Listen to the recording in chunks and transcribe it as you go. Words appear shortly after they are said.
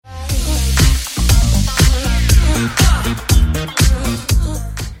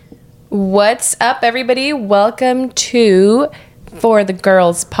What's up, everybody? Welcome to For the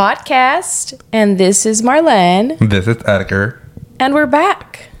Girls podcast. And this is Marlen. This is Edgar. And we're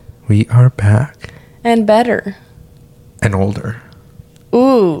back. We are back. And better. And older.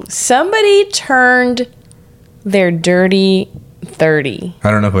 Ooh, somebody turned their dirty 30.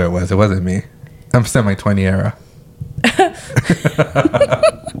 I don't know who it was. It wasn't me. I'm still in my 20 era.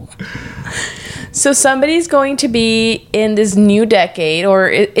 So somebody's going to be in this new decade, or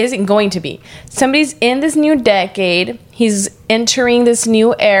it isn't going to be. Somebody's in this new decade. He's entering this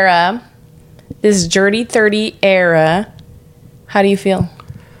new era, this dirty 30 era. How do you feel?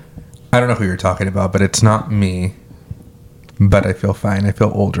 I don't know who you're talking about, but it's not me. But I feel fine. I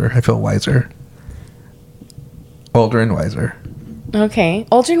feel older. I feel wiser. Older and wiser. Okay.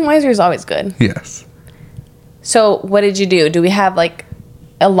 Older and wiser is always good. Yes. So what did you do? Do we have like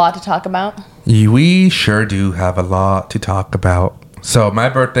a lot to talk about? We sure do have a lot to talk about. So my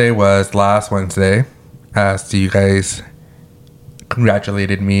birthday was last Wednesday. As you guys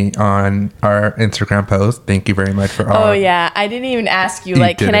congratulated me on our Instagram post. Thank you very much for all. Oh yeah, I didn't even ask you.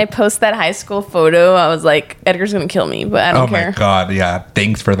 Like, can I post that high school photo? I was like, Edgar's gonna kill me, but I don't care. Oh my god, yeah.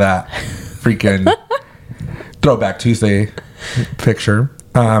 Thanks for that. Freaking Throwback Tuesday picture.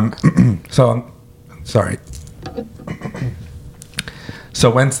 So sorry. So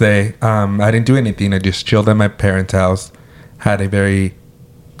Wednesday, I didn't do anything. I just chilled at my parents' house. Had a very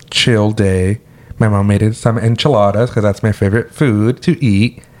chill day. My mom made some enchiladas because that's my favorite food to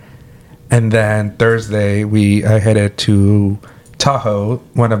eat. And then Thursday, I headed to Tahoe,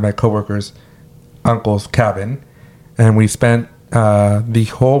 one of my coworkers' uncle's cabin. And we spent the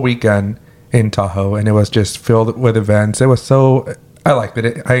whole weekend in Tahoe. And it was just filled with events. I liked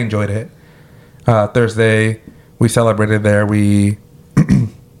it. I enjoyed it. Thursday, we celebrated there.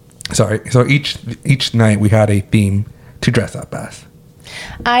 So each night we had a theme to dress up as.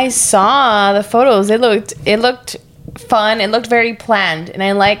 I saw the photos. It looked fun. It looked very planned, and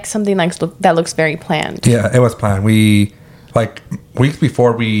I like something like that looks very planned. Yeah, it was planned. We weeks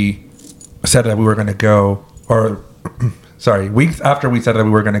before we said that we were going to go, or weeks after we said that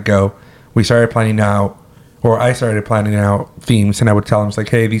we were going to go, we started planning out, or I started planning out themes, and I would tell them, like,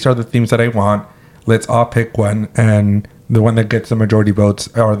 hey, these are the themes that I want. Let's all pick one, and the one that gets the majority votes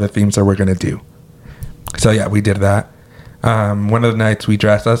are the themes that we're going to do. So, yeah, we did that. One of the nights we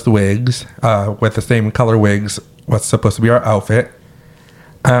dressed as the wigs, with the same color wigs, was supposed to be our outfit.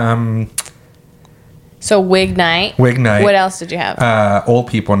 So, wig night. Wig night. What else did you have? Old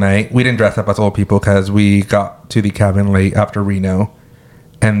people night. We didn't dress up as old people because we got to the cabin late after Reno.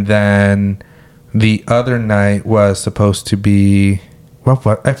 And then the other night was supposed to be... Well,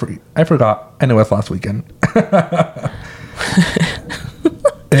 what? I forgot. And it was last weekend.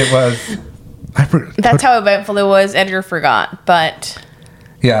 It was... That's how eventful it was. Edgar forgot, but...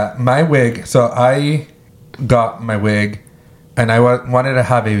 Yeah, my wig. So I got my wig, and I wanted to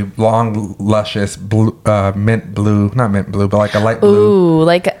have a long, luscious blue, mint blue. Not mint blue, but like a light blue. Ooh,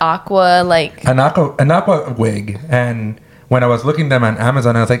 like aqua, like... An aqua wig. And when I was looking them on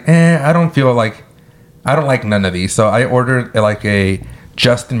Amazon, I was like, I don't like none of these. So I ordered like a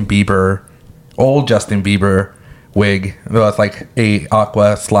old Justin Bieber wig. It was like a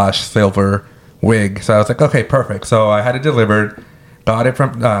aqua / silver wig. So I was like, okay, perfect. So I had it delivered, got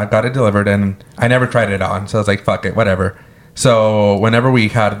it delivered, and I never tried it on. So I was like, fuck it, whatever. So whenever we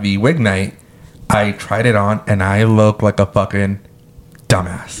had the wig night, I tried it on, and I looked like a fucking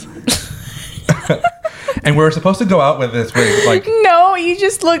dumbass. And we were supposed to go out with this wig, like... No, you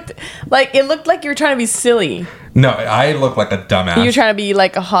just looked like... It looked like you were trying to be silly. No, I looked like a dumbass. You were trying to be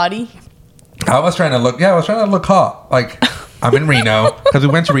like a hottie? I was trying to look hot. Like, I'm in Reno, because we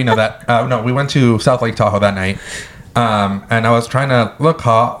went to Reno we went to South Lake Tahoe that night. And I was trying to look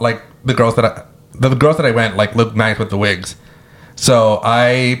hot, like the girls that I went, like, looked nice with the wigs. So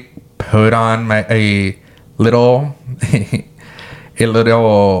I put on a little hissy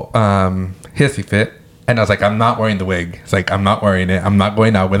fit. And I was like, I'm not wearing the wig. It's like, I'm not wearing it. I'm not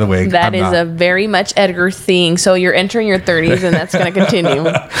going out with a wig. That is a very much Edgar thing. So you're entering your 30s and that's going to continue.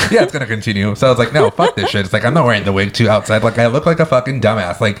 Yeah, it's going to continue. So I was like, no, fuck this shit. It's like, I'm not wearing the wig too outside. Like, I look like a fucking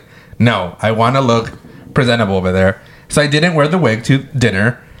dumbass. Like, no, I want to look presentable over there. So I didn't wear the wig to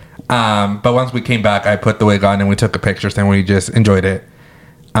dinner. But once we came back, I put the wig on and we took a picture and we just enjoyed it.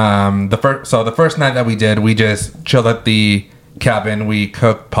 The first night that we did, we just chilled at the cabin. We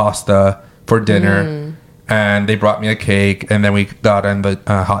cooked pasta for dinner. And they brought me a cake, and then we got in the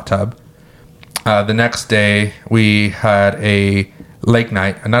hot tub. The next day, we had a lake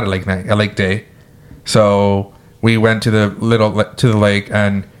day. So we went to the lake,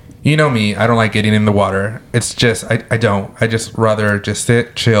 and you know me, I don't like getting in the water. It's just, I don't. I just rather just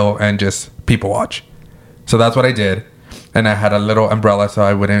sit, chill, and just people watch. So that's what I did. And I had a little umbrella so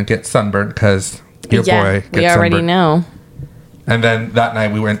I wouldn't get sunburned because your boy gets we already sunburned. know. And then that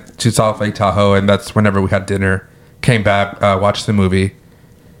night we went to South Lake Tahoe, and that's whenever we had dinner. Came back, watched the movie.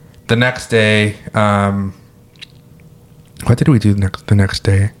 The next day, what did we do the next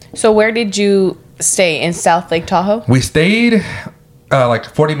day? So where did you stay? In South Lake Tahoe? We stayed like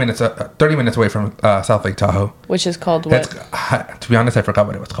 30 minutes away from South Lake Tahoe. Which is called what? To be honest, I forgot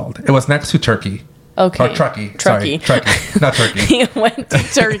what it was called. It was next to Turkey. Okay. Or Truckee. Truckee. Sorry, Truckee. Not Turkey. He went to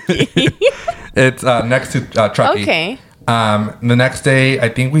Turkey. It's next to Truckee. Okay. The next day, I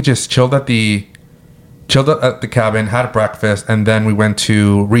think we just chilled at the cabin, had breakfast, and then we went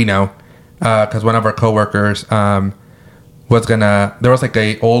to Reno because one of our coworkers was gonna. There was like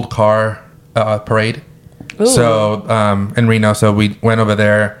a old car parade, Ooh. so in Reno. So we went over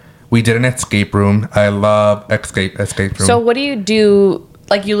there. We did an escape room. I love escape room. So what do you do?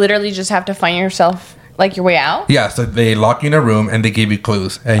 Like you literally just have to find yourself like your way out? Yeah, so they lock you in a room and they give you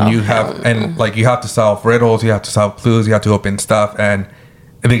clues, and you have to solve riddles, you have to solve clues, you have to open stuff, and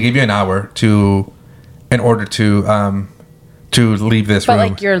they give you an hour in order to leave this room. But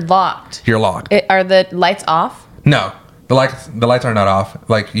like you're locked. You're locked. Are the lights off? No, the lights are not off.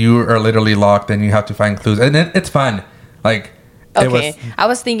 Like you are literally locked, and you have to find clues, and it's fun. Like okay, I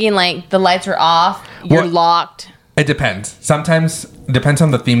was thinking like the lights are off, you're locked. It depends. Sometimes depends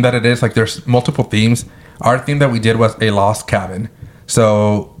on the theme that it is. Like there's multiple themes. Our theme that we did was a lost cabin.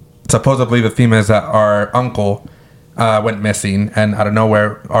 So supposedly the theme is that our uncle went missing, and out of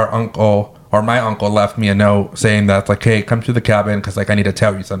nowhere, my uncle left me a note saying that like, hey, come to the cabin because like I need to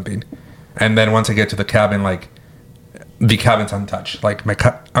tell you something. And then once I get to the cabin, like the cabin's untouched. Like my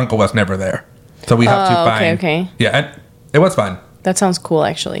uncle was never there. So we have to find. Okay. Yeah, and it was fun. That sounds cool,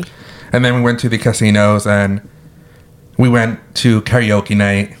 actually. And then we went to the casinos and we went to karaoke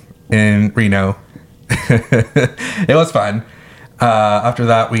night in Reno. It was fun. After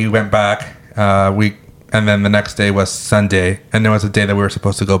that, we went back. And then the next day was Sunday, and there was a day that we were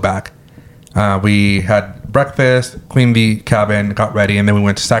supposed to go back. We had breakfast, cleaned the cabin, got ready, and then we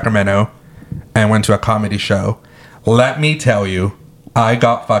went to Sacramento and went to a comedy show. Let me tell you, I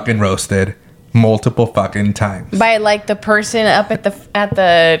got fucking roasted multiple fucking times. By like the person up at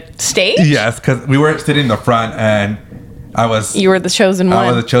the stage? Yes, because we were sitting in the front, and you were the chosen one.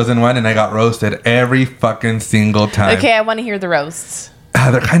 I was the chosen one, and I got roasted every fucking single time. Okay, I want to hear the roasts.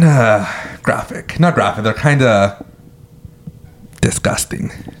 They're kind of graphic. Not graphic. They're kind of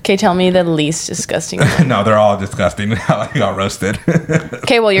disgusting. Okay, tell me the least disgusting one. No, they're all disgusting. How I got roasted.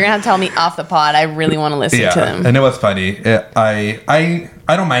 Okay, well, you're going to have to tell me off the pod. I really want to listen to them. And it was funny. I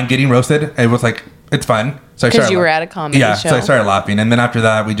don't mind getting roasted. It was like, it's fun. So because you were at a comedy show. So I started laughing. And then after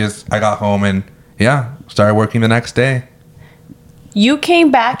that, I got home and, started working the next day. You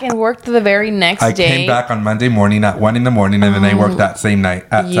came back and worked the very next day. I came back on Monday morning at 1 a.m. and then I worked that same night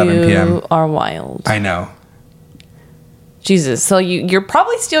at 7 p.m. You are wild. I know. Jesus. So you're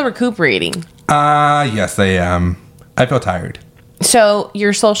probably still recuperating. Yes, I am. I feel tired. So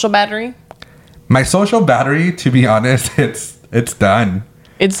your social battery? My social battery, to be honest, it's done.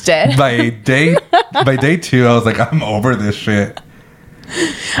 It's dead? By day 2, I was like, I'm over this shit.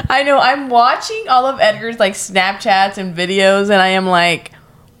 I know. I'm watching all of Edgar's like Snapchats and videos, and I am like,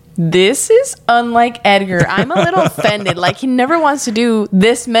 this is unlike Edgar. I'm a little offended. Like, he never wants to do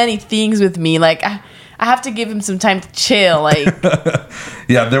this many things with me. Like, I have to give him some time to chill. Like,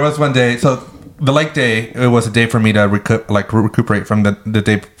 yeah, there was one day. So the lake day, it was a day for me to recuperate from the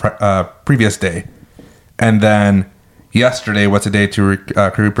day previous day, and then yesterday was a day to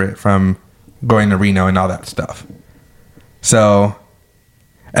recuperate from going to Reno and all that stuff. So.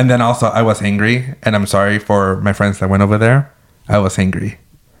 And then also, I was hangry, and I'm sorry for my friends that went over there. I was hangry.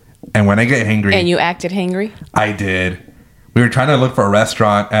 And when I get hangry... And you acted hangry? I did. We were trying to look for a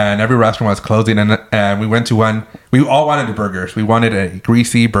restaurant, and every restaurant was closing, and we went to one... We all wanted the burgers. We wanted a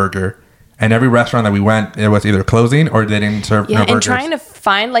greasy burger. And every restaurant that we went, it was either closing or they didn't serve no burgers. Yeah, and trying to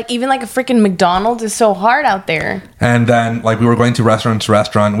find, like, even like a freaking McDonald's is so hard out there. And then, like, we were going to restaurant to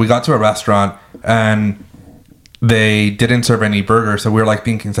restaurant. We got to a restaurant, and... they didn't serve any burgers, so we were like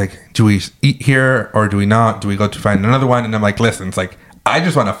thinking, it's like, do we eat here or do we not? Do we go to find another one? And I'm like, listen, it's like, I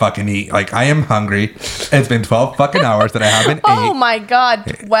just want to fucking eat. Like, I am hungry. It's been 12 fucking hours that I haven't ate. Oh my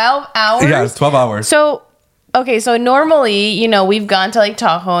god, 12 hours? Yeah, it's 12 hours. So normally, we've gone to like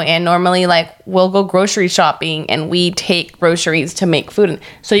Tahoe, and normally like we'll go grocery shopping and we take groceries to make food.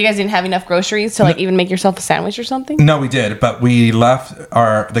 So you guys didn't have enough groceries to like even make yourself a sandwich or something? No, we did, but we left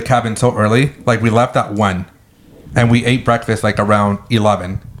the cabin so early. Like, we left at 1. And we ate breakfast like around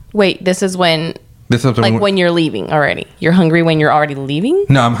 11. Wait, this is when This is like when you're leaving already. You're hungry when you're already leaving?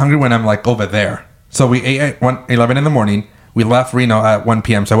 No, I'm hungry when I'm like over there. So we ate at 11 in the morning. We left Reno at 1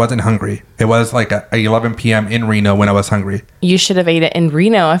 p.m. So I wasn't hungry. It was like at 11 p.m. in Reno when I was hungry. You should have ate it in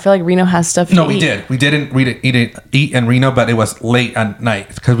Reno. I feel like Reno has stuff to No, eat. we did. We didn't eat in Reno, but it was late at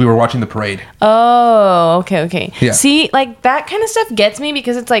night because we were watching the parade. Oh, okay. Yeah. See, like that kind of stuff gets me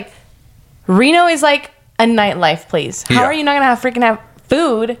because it's like Reno is like a nightlife place. How Yeah. are you not gonna have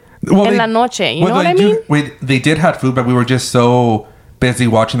food in la noche? You know what I mean? They did have food, but we were just so busy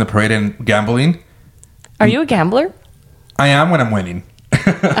watching the parade and gambling. Are you a gambler? I am when I'm winning.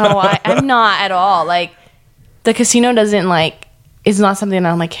 I'm not at all. Like the casino doesn't like. It's not something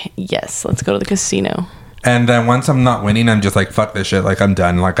that I'm like. Yes, let's go to the casino. And then once I'm not winning, I'm just like, fuck this shit. Like I'm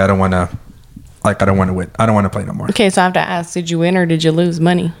done. Like I don't want to. Like I don't want to win. I don't want to play no more. Okay, so I have to ask: did you win or did you lose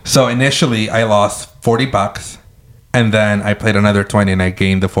money? So initially, I lost $40, and then I played another 20, and I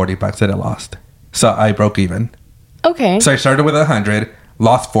gained the $40 that I lost. So I broke even. Okay. So I started with 100,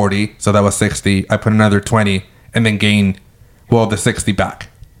 lost 40, so that was 60. I put another 20, and then gained, the 60 back.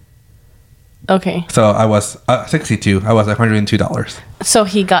 Okay. So I was 62. I was $102. So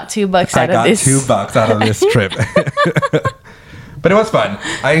he got $2 out of this. I got $2 out of this trip. But it was fun.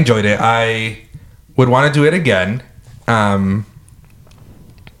 I enjoyed it. I would want to do it again.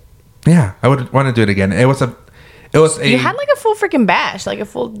 Yeah, I would want to do it again. It was a. You had like a full freaking bash, like a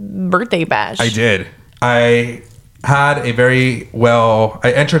full birthday bash. I did. I had a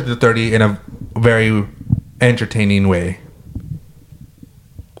I entered the 30 in a very entertaining way.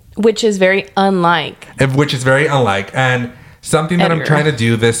 Which is very unlike. And something that Edgar. I'm trying to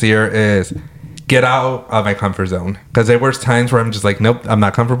do this year is get out of my comfort zone. Because there was times where I'm just like, nope, I'm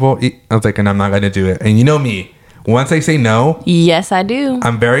not comfortable. I was like, and I'm not going to do it. And you know me. Once I say no. Yes, I do.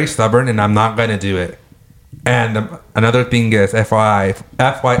 I'm very stubborn and I'm not going to do it. And another thing is,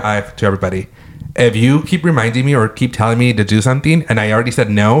 FYI to everybody. If you keep reminding me or keep telling me to do something and I already said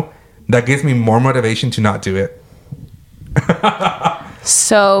no, that gives me more motivation to not do it.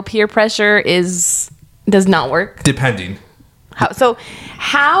 So peer pressure does not work? Depending. Okay.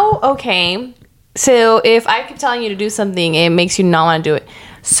 So if I keep telling you to do something, it makes you not want to do it.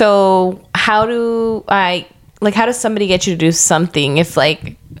 So how does somebody get you to do something if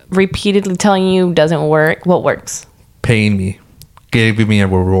like repeatedly telling you doesn't work? What works? Paying me. Giving me a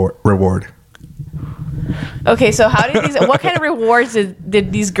reward. Okay, so what kind of rewards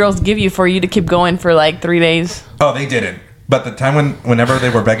did these girls give you for you to keep going for like 3 days? Oh, they didn't. But the time whenever they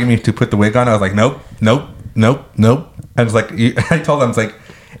were begging me to put the wig on, I was like, nope. I was like, I told them, I was like,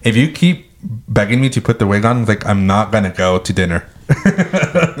 if you keep begging me to put the wig on, I was like, I'm not going to go to dinner.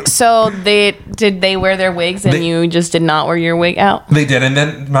 So did they wear their wigs and you just did not wear your wig out? They did. And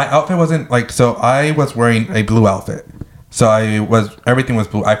then my outfit wasn't like, so I was wearing a blue outfit. So everything was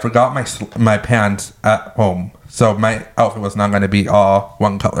blue. I forgot my pants at home. So my outfit was not going to be all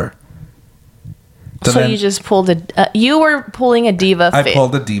one color. So you just pulled you were pulling a diva fit. I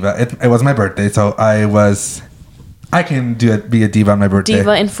pulled a diva. It was my birthday. So I can be a diva on my birthday.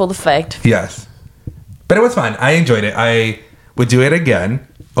 Diva in full effect. Yes. But it was fun. I enjoyed it. I would do it again,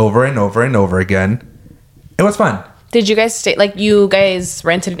 over and over and over again. It was fun. Did you guys stay, like you guys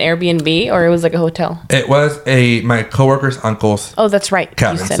rented an Airbnb or it was like a hotel? It was my coworker's uncle's Oh, that's right.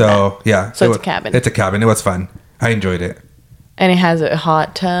 cabin. You said So, that. yeah. So it's a cabin. It's a cabin. It was fun. I enjoyed it. And it has a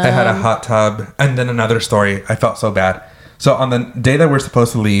hot tub. I had a hot tub. And then another story. I felt so bad. So on the day that we're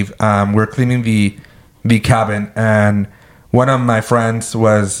supposed to leave, we're cleaning the cabin, and one of my friends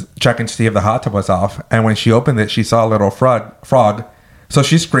was checking to see if the hot tub was off. And when she opened it, she saw a little frog. So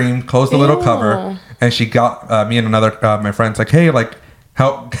she screamed, closed the little cover, and she got me and another my friends like, hey, like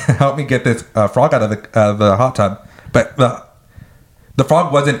help me get this frog out of the hot tub. But the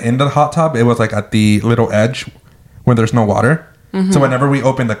frog wasn't in the hot tub. It was like at the little edge where there's no water. Mm-hmm. So whenever we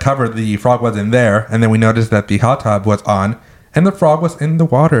opened the cover, the frog wasn't there. And then we noticed that the hot tub was on and the frog was in the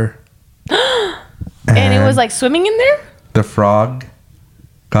water. and it was like swimming in there? The frog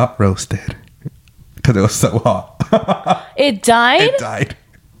got roasted because it was so hot. It died? It died.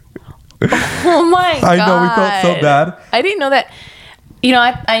 Oh my God. I know, we felt so bad. I didn't know that. You know,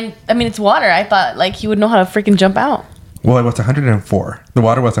 I mean, it's water. I thought like he would know how to freaking jump out. Well, it was 104. The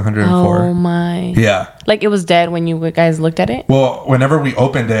water was 104. Oh my. Yeah. Like it was dead when you guys looked at it? Well, whenever we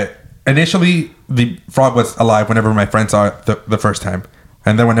opened it, initially the frog was alive whenever my friend saw it the first time.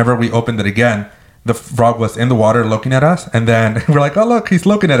 And then whenever we opened it again, the frog was in the water looking at us. And then we're like, oh, look, he's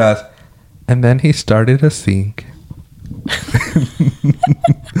looking at us. And then he started to sink.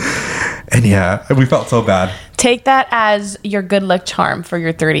 And yeah, we felt so bad. Take that as your good luck charm for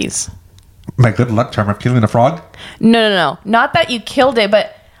your 30s. My good luck charm of killing a frog? No. Not that you killed it,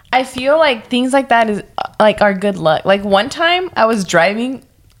 but I feel like things like that is like are good luck. Like one time I was driving.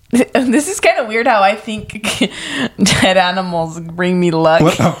 This is kind of weird how I think dead animals bring me luck.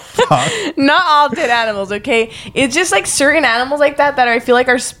 What the fuck? Not all dead animals, okay? It's just like certain animals like that I feel like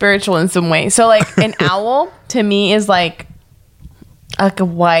are spiritual in some way. So like an owl to me is like a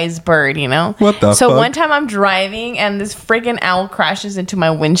wise bird, you know? What the So fuck? one time I'm driving and this freaking owl crashes into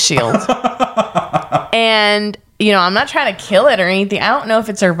my windshield. And, you know, I'm not trying to kill it or anything. I don't know if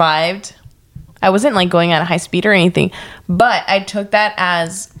it survived. I wasn't like going at a high speed or anything, but I took that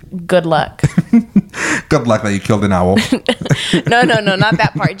as good luck. Good luck that you killed an owl. No, not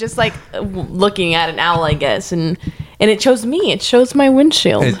that part. Just like looking at an owl, I guess. And it chose me. It shows my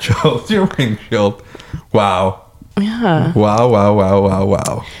windshield. It shows your windshield. Wow. Yeah.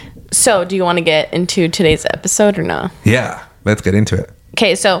 Wow. So do you want to get into today's episode or no? Yeah. Let's get into it.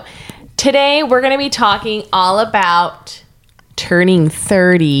 Okay, so today we're going to be talking all about turning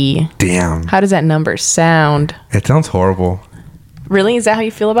 30. Damn. How does that number sound? It sounds horrible. Really? Is that how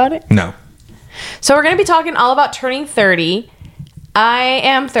you feel about it? No. So we're going to be talking all about turning 30. I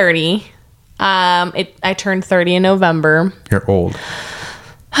am 30. I turned 30 in November. You're old.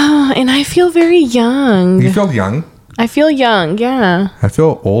 And I feel very young. You feel young? I feel young, yeah. I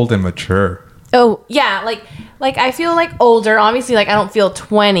feel old and mature. Oh, yeah, like I feel like older. Obviously, like I don't feel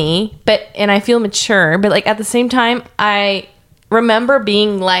 20, and I feel mature, but like at the same time, I remember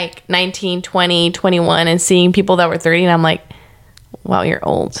being like 19, 20, 21 and seeing people that were 30 and I'm like, wow, you're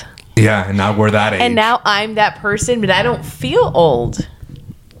old. Yeah, and now we're that age. And now I'm that person, but I don't feel old.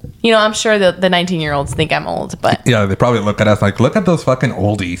 You know, I'm sure the 19-year-olds think I'm old, but... Yeah, they probably look at us like, look at those fucking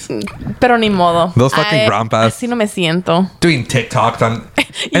oldies. Pero ni modo. Those fucking grandpas. Así no me siento. Doing TikToks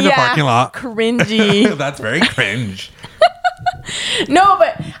in the parking lot. Cringy. That's very cringe. No,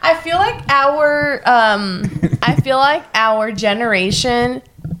 but I feel like our generation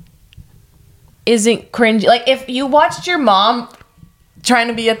isn't cringy. Like, if you watched your mom trying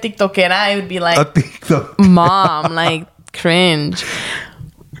to be a TikTokera, it would be like, mom, like, cringe.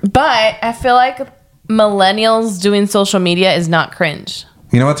 But I feel like millennials doing social media is not cringe.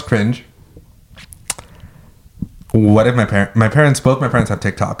 You know what's cringe? What if both my parents have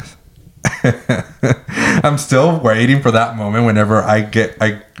TikToks? I'm still waiting for that moment whenever I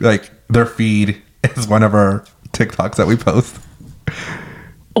like their feed is one of our TikToks that we post.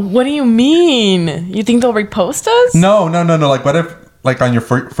 What do you mean? You think they'll repost us? No. Like, what if, like, on your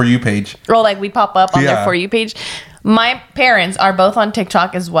For You page? Or, like, we pop up on their For You page? My parents are both on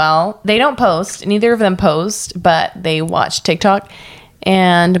TikTok as well. They don't post. Neither of them post, but they watch TikTok.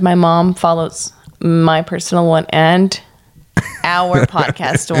 And my mom follows my personal one and our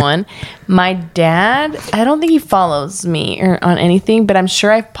podcast one. My dad, I don't think he follows me or on anything, but I'm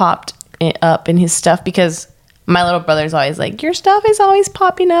sure I've popped it up in his stuff because my little brother's always like, your stuff is always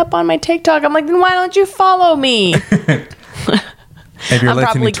popping up on my TikTok. I'm like, then why don't you follow me? If you're I'm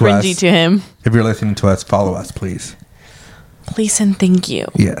probably cringy to him. If you're listening to us, follow us, please. Please and thank you.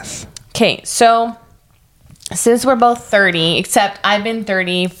 Yes. Okay, so since we're both 30, except I've been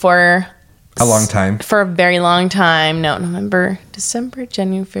 30 for a long time. For a very long time. No, November, December,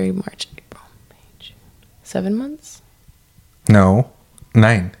 January, February, March, April, May, June. 7 months? No,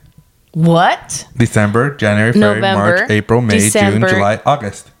 9. What? December, January, February, November, March, April, May, December. June, July,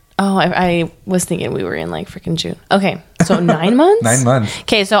 August. Oh, I was thinking we were in like freaking June. Okay, so 9 months? 9 months.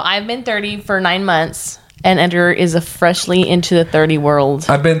 Okay, so I've been 30 for 9 months, and Edgar is freshly into the 30 world.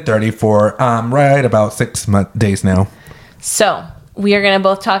 I've been 30 for right about 6 days now. So we are going to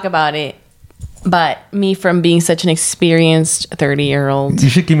both talk about it, but me from being such an experienced 30-year-old. You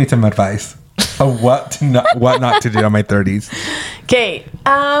should give me some advice of what not to do on my 30s. Okay,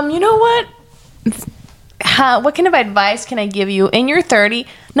 you know what? What kind of advice can I give you in your 30?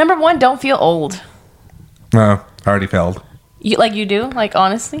 Number one, don't feel old. No, I already failed. You do? Like,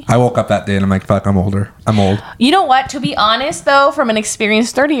 honestly? I woke up that day and I'm like, fuck, I'm older. I'm old. You know what? To be honest, though, from an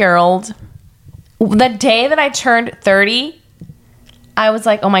experienced 30-year-old, the day that I turned 30, I was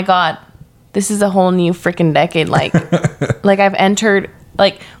like, oh my God, this is a whole new freaking decade. Like, like I've entered,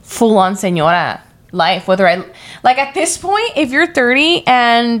 like, full-on señora life. Like, at this point, if you're 30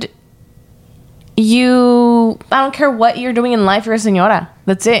 and I don't care what you're doing in life, you're a señora.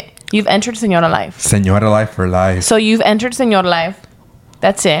 That's it. You've entered señora life. Señora life for life. So you've entered señora life.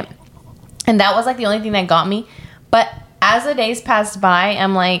 That's it. And that was like the only thing that got me. But as the days passed by,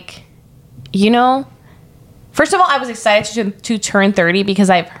 I'm like, you know, first of all, I was excited to turn 30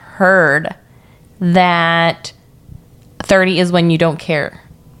 because I've heard that 30 is when you don't care.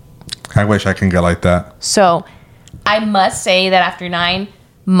 I wish I can get like that. So I must say that after 9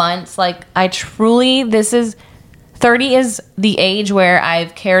 months, like, I truly, 30 is the age where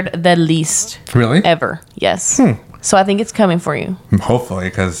I've cared the least. Really? Ever. Yes. So I think it's coming for you. Hopefully,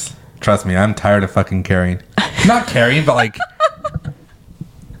 because trust me, I'm tired of fucking caring. Not caring, but like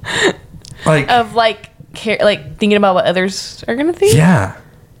of thinking about what others are gonna think. Yeah.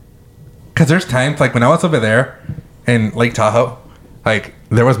 Because there's times like when I was over there in Lake Tahoe, like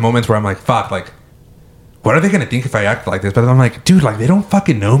there was moments where I'm like, fuck, like what are they gonna think if I act like this? But I'm like, dude, like they don't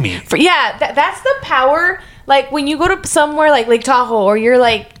fucking know me. That's the power. Like when you go to somewhere like Lake Tahoe, or you're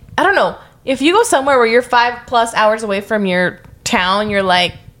like, I don't know, if you go somewhere where you're 5+ hours away from your town, you're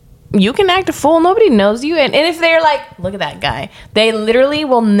like, you can act a fool, nobody knows you. And if they're like, look at that guy, they literally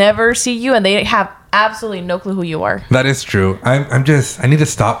will never see you, and they have absolutely no clue who you are. That is true. I need to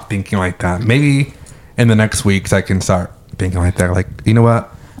stop thinking like that. Maybe in the next weeks I can start thinking like that. Like, you know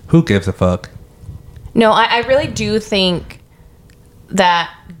what? Who gives a fuck? No, I really do think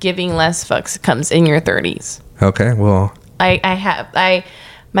that giving less fucks comes in your 30s. Okay, well. I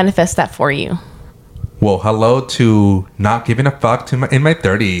manifest that for you. Well, hello to not giving a fuck in my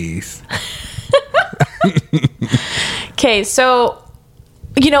 30s. Okay, so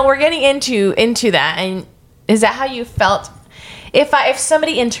we're getting into that, and is that how you felt if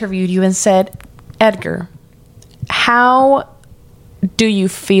somebody interviewed you and said, Edgar, how do you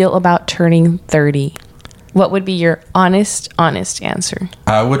feel about turning 30? What would be your honest answer?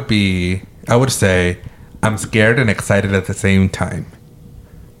 I would say I'm scared and excited at the same time.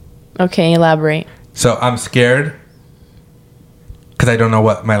 Okay, elaborate. So I'm scared because I don't know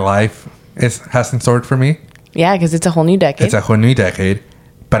what my life has in store for me. Yeah, because it's a whole new decade. It's a whole new decade.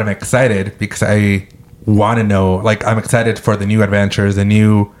 But I'm excited because I want to know, like, I'm excited for the new adventures, the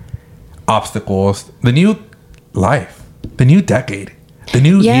new obstacles, the new life, the new decade, the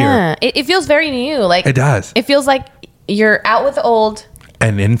new year. Yeah, it feels very new. Like it does. It feels like you're out with the old.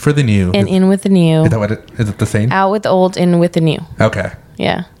 And in for the new. And in with the new. Is that what is it the same? Out with the old, in with the new. Okay.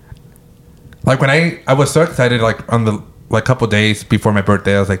 Yeah. Like when I was so excited, like on the couple days before my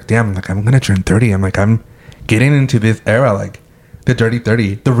birthday, I was like, damn, like I'm gonna turn 30. I'm like, I'm getting into this era, like the dirty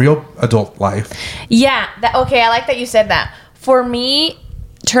 30, the real adult life. Yeah. Okay, I like that you said that. For me,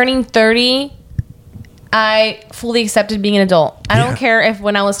 turning 30, I fully accepted being an adult. I don't care if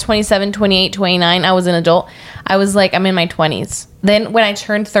when I was 27, 28, 29, I was an adult. I was like, I'm in my 20s. Then when I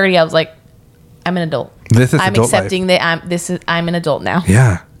turned 30, I was like, I'm an adult. I'm accepting life. That I'm an adult now.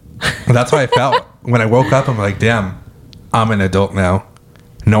 Yeah. That's how I felt. When I woke up, I'm like, damn, I'm an adult now.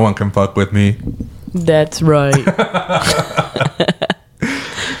 No one can fuck with me. That's right.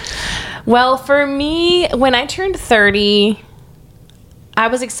 Well, for me, when I turned 30, I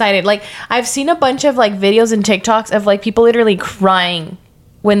was excited. Like, I've seen a bunch of like videos and TikToks of like people literally crying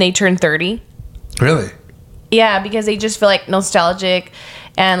when they turn 30. Really? Yeah, because they just feel like nostalgic,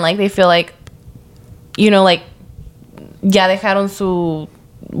 and like they feel like, like, ya dejaron su,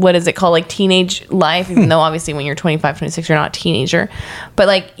 what is it called, like teenage life, even though obviously when you're 25, 26, you're not a teenager, but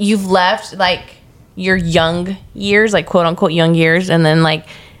like you've left like your young years, like quote unquote young years, and then like,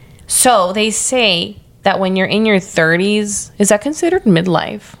 so they say that when you're in your 30s, is that considered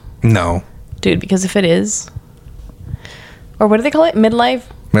midlife? No. Dude, because if it is, or what do they call it, midlife?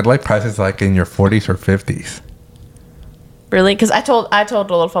 Midlife crisis, like in your 40s or 50s. Really? Because I told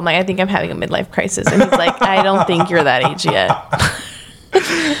Rodolfo, I'm like, I think I'm having a midlife crisis, and he's like, I don't think you're that age yet.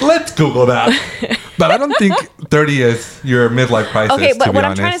 Let's Google that. But I don't think 30 is your midlife crisis. Okay, but what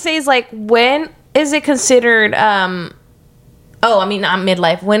I'm trying to say is like, when is it considered? Not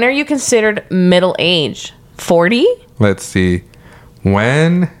midlife. When are you considered middle age? 40? Let's see.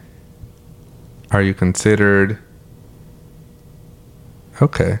 When are you considered?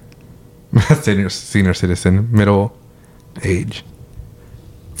 Okay, senior citizen, middle age,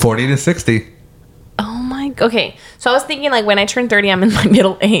 40 to 60. Oh my. Okay, so I was thinking like when I turn 30, I'm in my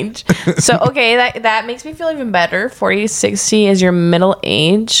middle age. So okay, that makes me feel even better. 40 to 60 is your middle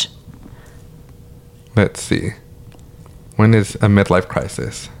age. Let's see. When is a midlife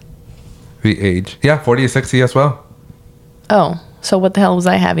crisis? The age. Yeah, 40 to 60 as well. Oh, so what the hell was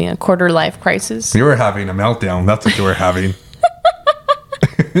I having? A quarter life crisis? You were having a meltdown. That's what you were having.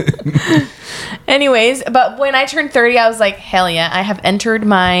 Anyways, but when I turned 30, I was like, hell yeah, I have entered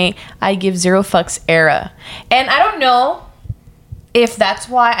my I give zero fucks era. And I don't know if that's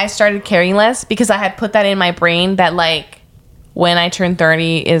why I started caring less, because I had put that in my brain that like when I turn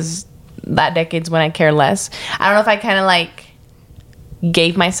 30 is that decade's when I care less. I don't know if I kind of like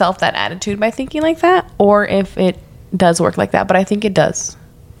gave myself that attitude by thinking like that, or if it does work like that, but I think it does.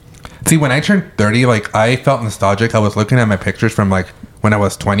 See, when I turned 30, like I felt nostalgic. I was looking at my pictures from like when I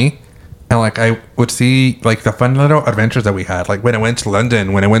was 20, and like I would see like the fun little adventures that we had, like when I went to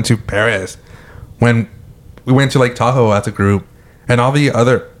London, when I went to Paris, when we went to Lake Tahoe as a group, and all the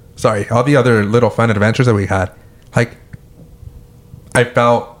other little fun adventures that we had. Like, I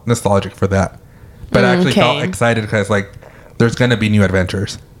felt nostalgic for that, but I actually felt excited because like there's gonna be new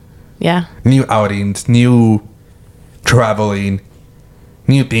adventures, new outings, new traveling,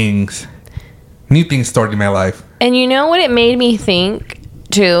 new things stored in my life. And you know what it made me think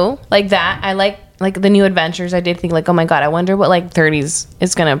too, like that I like the new adventures. I did think like, oh my god, I wonder what like 30s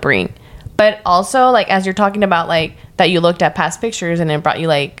is gonna bring. But also, like, as you're talking about like that, you looked at past pictures and it brought you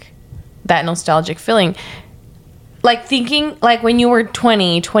like that nostalgic feeling. Like thinking like when you were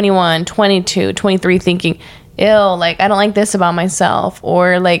 20, 21, 22, 23, thinking, ew, like I don't like this about myself,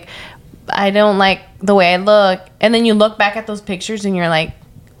 or like I don't like the way I look. And then you look back at those pictures and you're like,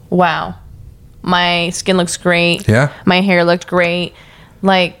 wow, my skin looks great. Yeah. My hair looked great.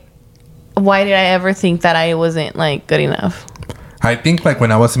 Like, why did I ever think that I wasn't like good enough? I think like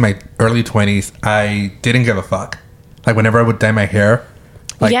when I was in my early 20s, I didn't give a fuck. Like whenever I would dye my hair.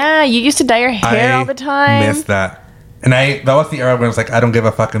 Like, yeah, you used to dye your hair all the time. I missed that. And that was the era when I was like, I don't give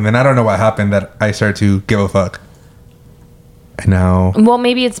a fuck. And then I don't know what happened that I started to give a fuck. And now... Well,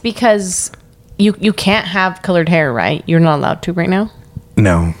 maybe it's because you can't have colored hair, right? You're not allowed to right now?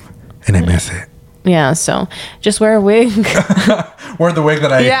 No. And I miss it. Yeah, so just wear a wig. Wear the wig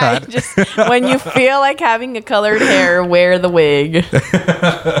that I had. Just when you feel like having a colored hair, wear the wig.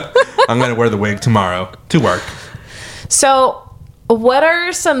 I'm going to wear the wig tomorrow to work. So... what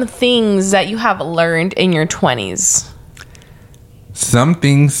are some things that you have learned in your 20s? Some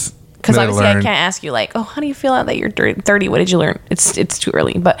things. Because obviously I can't ask you like, oh, how do you feel now that you're 30? What did you learn? It's too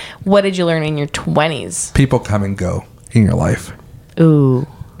early. But what did you learn in your 20s? People come and go in your life. Ooh.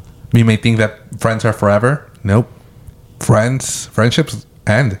 You may think that friends are forever. Nope. Friendships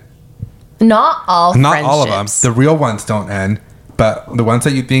end. Not all Not all of them. The real ones don't end. But the ones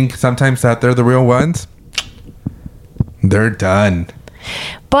that you think sometimes that they're the real ones, they're done.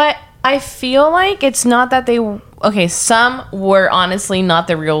 But I feel like it's not that they... Okay, some were honestly not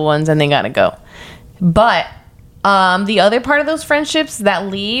the real ones and they gotta go. But the other part of those friendships that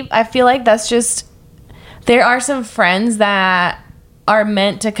leave, I feel like that's just... There are some friends that are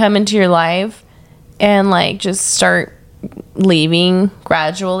meant to come into your life and like just start leaving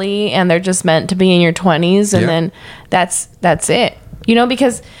gradually, and they're just meant to be in your 20s, and then that's it. You know,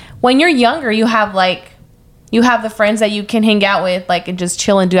 because when you're younger, you have the friends that you can hang out with, like, and just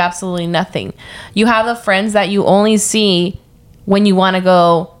chill and do absolutely nothing. You have the friends that you only see when you want to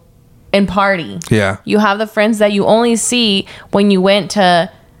go and party. Yeah. You have the friends that you only see when you went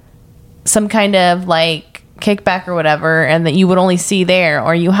to some kind of, like, kickback or whatever, and that you would only see there.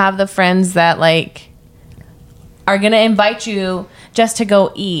 Or you have the friends that, like, are going to invite you just to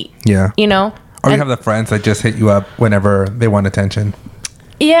go eat. Yeah. You know? Or you have the friends that just hit you up whenever they want attention.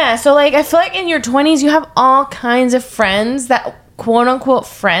 Yeah, so like I feel like in your 20s you have all kinds of friends that quote unquote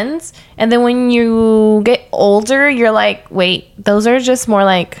friends, and then when you get older you're like, wait, those are just more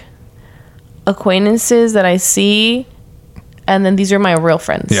like acquaintances that I see, and then these are my real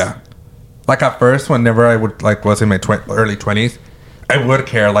friends. Yeah. Like at first, whenever I would like was in my early 20s, I would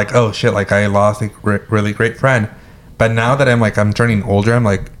care like, oh shit, like I lost a really great friend. But now that I'm turning older, I'm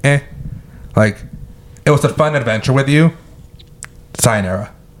like, like it was a fun adventure with you.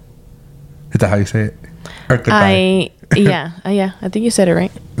 Sayonara. Is that how you say it? Or goodbye? Yeah, I think you said it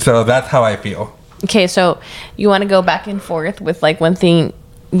right. So that's how I feel. Okay, so you want to go back and forth with like one thing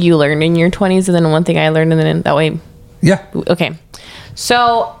you learned in your 20s and then one thing I learned, and then that way. Yeah. Okay.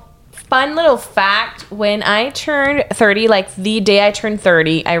 So, fun little fact, when I turned 30, like the day I turned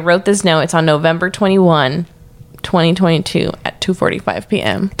 30, I wrote this note. It's on November 21, 2022 at 2:45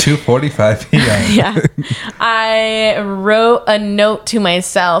 p.m. 2:45 p.m. Yeah. I wrote a note to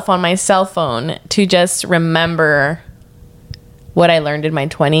myself on my cell phone to just remember what I learned in my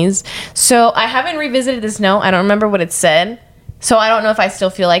 20s. So I haven't revisited this note. I don't remember what it said. So I don't know if I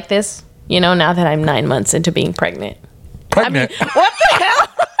still feel like this, you know, now that I'm 9 months into being pregnant. Pregnant? I mean, what the hell?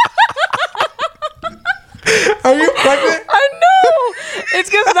 Are you pregnant? I know. It's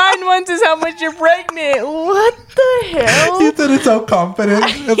because 9 months is how much you're pregnant. What the hell? You said it so confident.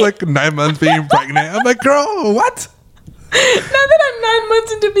 It's like 9 months being pregnant. I'm like, girl, what? Now that I'm 9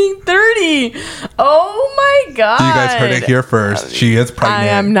 months into being 30. Oh my God. You guys heard it here first. She is pregnant. I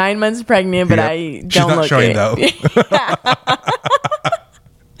am 9 months pregnant, but I don't She's not look showing it. though.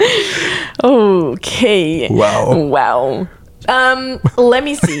 Okay. Wow. Let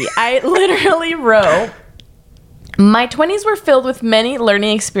me see. I literally wrote, my 20s were filled with many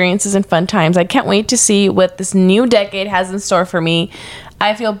learning experiences and fun times. I can't wait to see what this new decade has in store for me.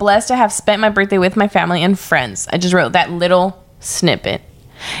 I feel blessed to have spent my birthday with my family and friends. I just wrote that little snippet.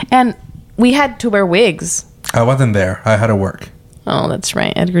 And we had to wear wigs I wasn't there. I had to work. Oh, that's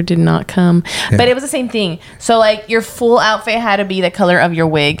right. Edgar did not come. Yeah. But it was the same thing. So, like, your full outfit had to be the color of your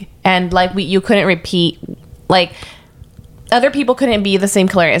wig. And, like, you couldn't repeat. Like, other people couldn't be the same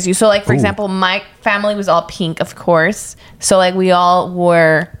color as you. So, like, for example, my family was all pink, of course. So, like, we all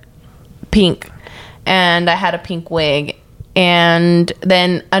wore pink. And I had a pink wig. And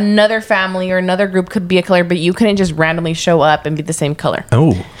then another family or another group could be a color, but you couldn't just randomly show up and be the same color.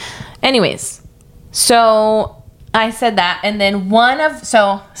 Oh. Anyways, so I said that. And then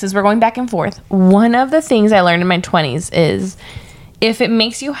since we're going back and forth, one of the things I learned in my 20s is if it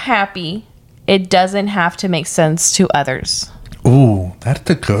makes you happy, it doesn't have to make sense to others. Ooh, that's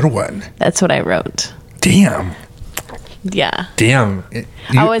a good one. That's what I wrote. Damn. Yeah. Damn.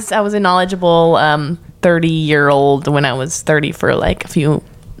 I was a knowledgeable 30-year-old when I was 30 for like a few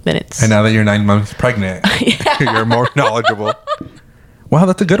minutes. And now that you're 9 months pregnant, you're more knowledgeable. Wow,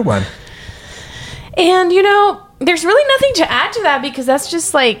 that's a good one. And, you know, there's really nothing to add to that because that's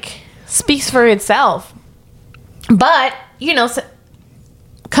just like speaks for itself. But, you know, so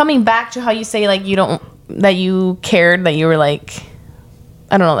coming back to how you say like that you cared, that you were like,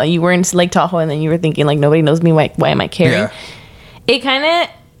 I don't know, that you were in Lake Tahoe and then you were thinking like nobody knows me, why am I caring? Yeah. It kind of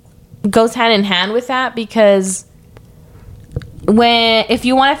goes hand in hand with that because if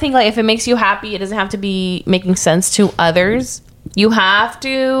you want to think like if it makes you happy, it doesn't have to be making sense to others. You have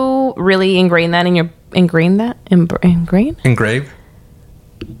to really engrain that in your engrave that in your brain. I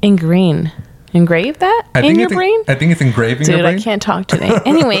think it's engraving. Dude, your brain. I can't talk today.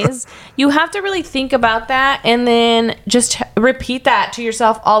 Anyways, you have to really think about that and then just repeat that to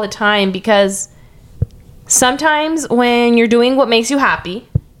yourself all the time because sometimes when you're doing what makes you happy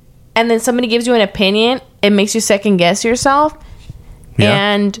and then somebody gives you an opinion, it makes you second guess yourself.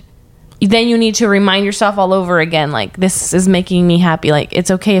 Yeah. And then you need to remind yourself all over again, like, this is making me happy. Like, it's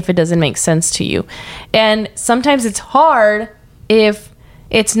okay if it doesn't make sense to you. And sometimes it's hard if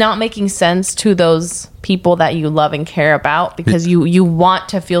it's not making sense to those people that you love and care about because you want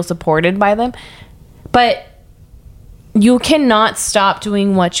to feel supported by them. But you cannot stop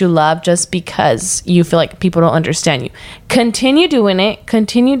doing what you love just because you feel like people don't understand you. Continue doing it.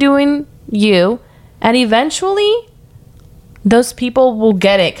 Continue doing you. And eventually those people will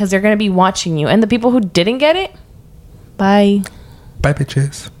get it because they're going to be watching you. And the people who didn't get it, bye. Bye,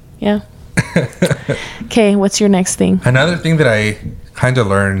 bitches. Yeah. Okay, what's your next thing? Another thing that I kind of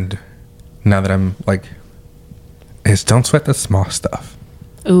learned now that I'm like, is don't sweat the small stuff.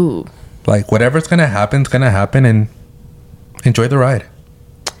 Ooh. Like, whatever's going to happen is going to happen and enjoy the ride.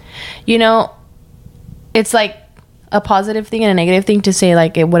 You know, it's like a positive thing and a negative thing to say,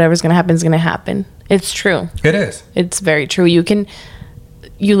 like, whatever's going to happen is going to happen. It's true. It is. It's very true. You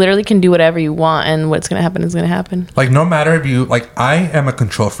literally can do whatever you want and what's going to happen is going to happen. Like, no matter if you, like, I am a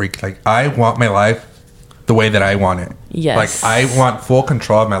control freak. Like, I want my life the way that I want it. Yes. Like, I want full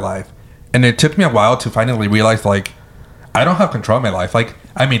control of my life. And it took me a while to finally realize, like, I don't have control of my life. Like,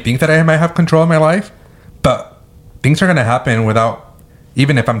 I may think that I might have control of my life, but things are going to happen without,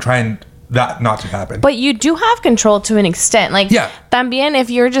 even if I'm trying that not to happen. But you do have control to an extent. Like, yeah. También, if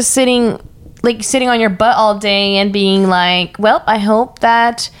you're just sitting on your butt all day and being like, well, I hope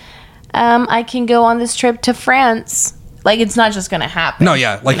that I can go on this trip to France. Like, it's not just going to happen. No,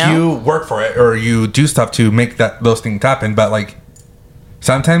 yeah. Like, you work for it or you do stuff to make those things happen. But, like,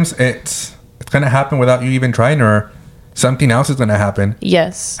 sometimes it's going to happen without you even trying or something else is going to happen.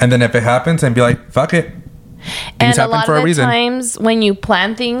 Yes. And then if it happens and be like, fuck it. Things happen for a reason. And a lot of times when you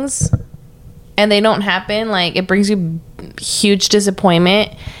plan things and they don't happen, like, it brings you huge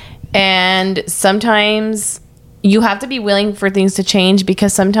disappointment. And sometimes you have to be willing for things to change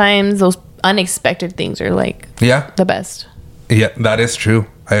because sometimes those unexpected things are like the best. Yeah, that is true.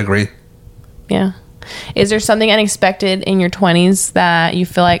 I agree. Yeah. Is there something unexpected in your 20s that you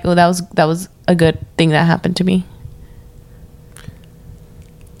feel like, oh, that was a good thing that happened to me?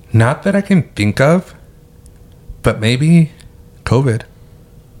 Not that I can think of, but maybe COVID.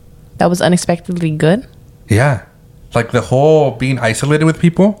 That was unexpectedly good? Yeah. Like the whole being isolated with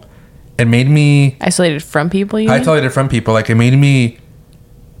people. It made me... Isolated from people, you Isolated mean? from people. Like, it made me...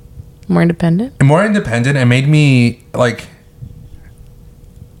 More independent? More independent. It made me, like,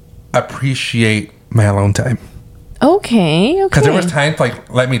 appreciate my alone time. Okay. Because there was times,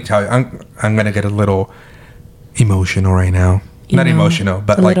 like, let me tell you, I'm going to get a little emotional right now. Not emotional,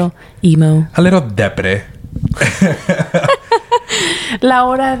 but, like... A little emo. A little depre. La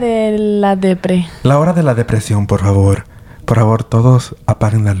hora de la depre. La hora de la depresión, por favor. Por favor, todos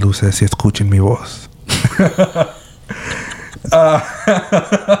apaguen las luces y escuchen mi voz.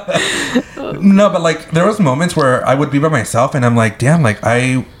 No, but like there was moments where I would be by myself and I'm like, damn, like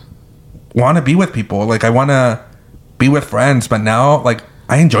I want to be with people. Like, I want to be with friends. But now, like,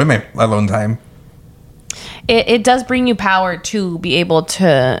 I enjoy my alone time. It does bring you power to be able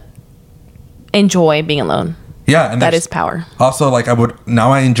to enjoy being alone. Yeah, and that is power. Also, like,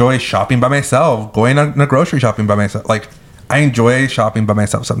 I enjoy shopping by myself, going on a grocery shopping by myself. Like, I enjoy shopping by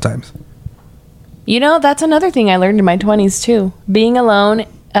myself sometimes. You know, that's another thing I learned in my 20s too. Being alone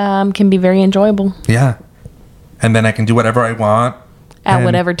can be very enjoyable. Yeah. And then I can do whatever I want. At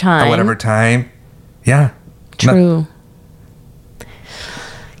whatever time. At whatever time. Yeah. True.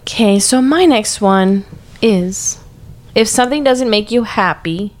 Okay, so my next one is, if something doesn't make you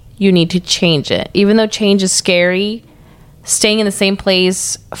happy, you need to change it. Even though change is scary, staying in the same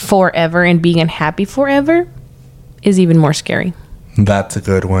place forever and being unhappy forever is even more scary. That's a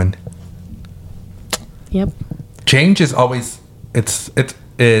good one. Yep. Change is always it's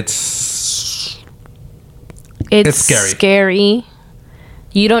scary.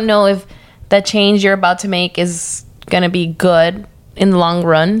 You don't know if the change you're about to make is going to be good in the long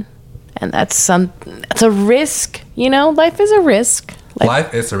run, and that's a risk. You know, life is a risk.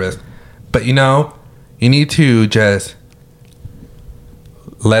 Life is a risk, but you know, you need to just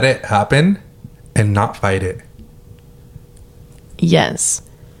let it happen and not fight it. Yes.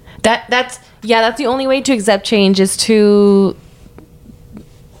 That's the only way to accept change, is to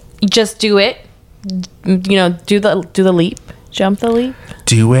just do it. You know, do the leap, jump the leap.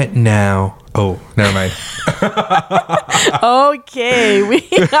 Do it now. Oh, never mind. Okay, we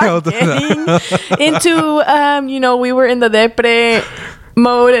are getting into you know, we were in the depre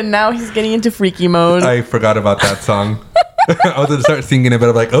mode and now he's getting into freaky mode. I forgot about that song. I was gonna start singing it, but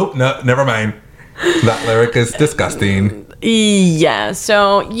I'm like, oh no, never mind. That lyric is disgusting. Yeah,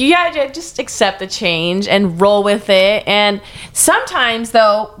 so you gotta just accept the change and roll with it. And sometimes,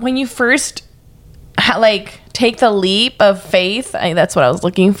 though, when you first take the leap of faith, that's what I was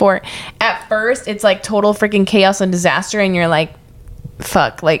looking for. At first, it's like total freaking chaos and disaster, and you're like,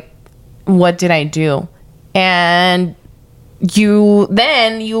 fuck, like, what did I do? And you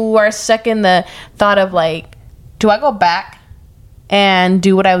are stuck in the thought of like, do I go back and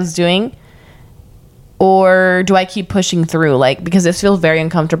do what I was doing? Or do I keep pushing through? Like, because this feels very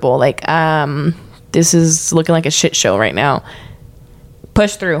uncomfortable. Like, this is looking like a shit show right now.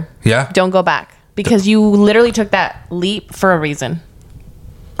 Push through. Yeah. Don't go back. Because you literally took that leap for a reason.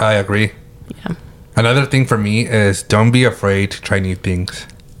 I agree. Yeah. Another thing for me is don't be afraid to try new things.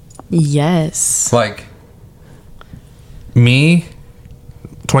 Yes. Like, me,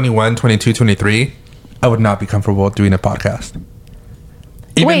 21, 22, 23, I would not be comfortable doing a podcast.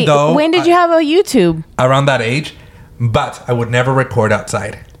 Wait, when did you have a YouTube? Around that age, but I would never record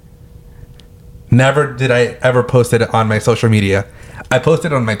outside. Never did I ever post it on my social media. I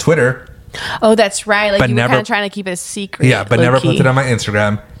posted on my Twitter. Oh, that's right. Like, but you were kind of trying to keep it a secret. Yeah, but never posted on my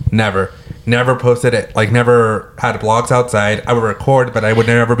Instagram. Never posted it. Like, never had blogs outside. I would record, but I would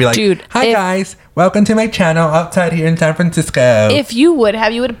never be like, dude, hi guys, welcome to my channel outside here in San Francisco. If you would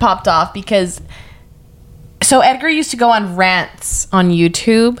have popped off, because... So Edgar used to go on rants on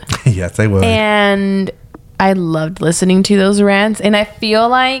YouTube. Yes, I would. And I loved listening to those rants. And I feel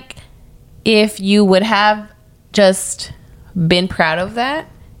like if you would have just been proud of that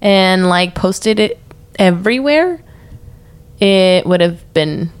and like posted it everywhere, it would have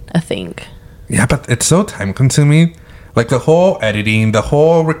been a thing. Yeah, but it's so time consuming. Like, the whole editing, the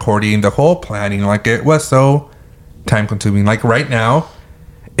whole recording, the whole planning, like, it was so time consuming. Like, right now,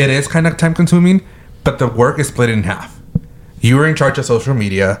 it is kind of time consuming. But the work is split in half. You were in charge of social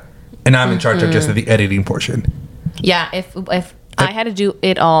media, and I'm in charge of just the editing portion. Yeah, if I had to do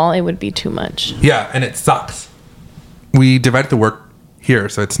it all, it would be too much. Yeah, and it sucks. We divide the work here,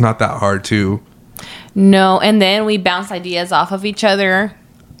 so it's not that hard to... No, and then we bounce ideas off of each other.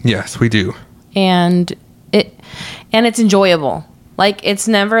 Yes, we do. And it's enjoyable. Like, it's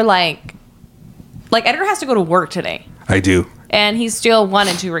never like Edgar has to go to work today. I do. And he still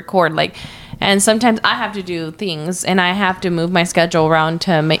wanted to record, like... And sometimes I have to do things, and I have to move my schedule around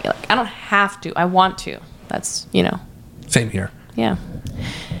to make... Like, I don't have to. I want to. That's, you know. Same here. Yeah.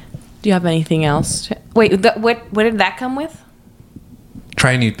 Do you have anything else? Wait, what did that come with?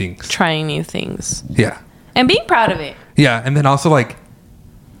 Trying new things. Trying new things. Yeah. And being proud of it. Yeah, and then also, like,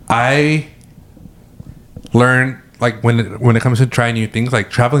 I learned, like, when it comes to trying new things, like,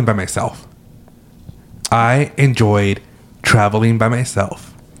 traveling by myself. I enjoyed traveling by myself.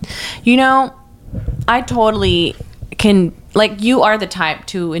 You know, I totally can... Like, you are the type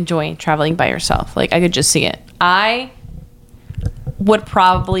to enjoy traveling by yourself. Like, I could just see it. I would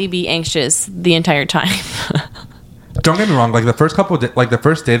probably be anxious the entire time. Don't get me wrong. Like, the first the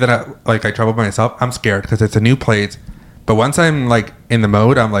first day that I travel by myself, I'm scared because it's a new place. But once I'm, like, in the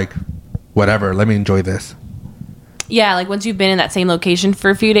mode, I'm like, whatever. Let me enjoy this. Yeah, like once you've been in that same location for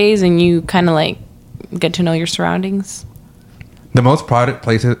a few days and you kind of like get to know your surroundings. The most proudest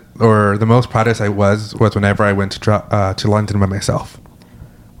places, or the most proudest I was whenever I went to London by myself.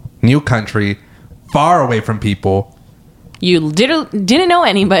 New country, far away from people. You didn't know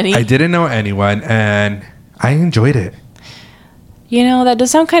anybody. I didn't know anyone, and I enjoyed it. You know, that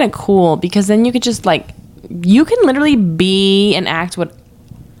does sound kind of cool, because then you could just like, you can literally be and act what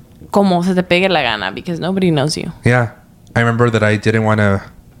como se te pegue la gana, because nobody knows you. Yeah. I remember that I didn't want to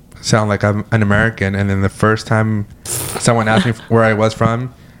sound like I'm an American, and then the first time someone asked me where I was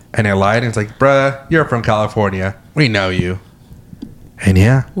from, and I lied, and it's like, bruh, you're from California. We know you. And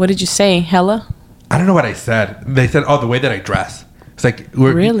yeah. What did you say? Hella? I don't know what I said. They said, oh, the way that I dress. It's like,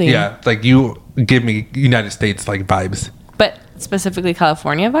 really? Yeah. It's like, you give me United States like vibes. But specifically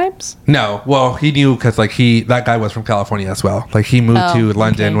California vibes? No. Well, he knew because like that guy was from California as well. Like he moved to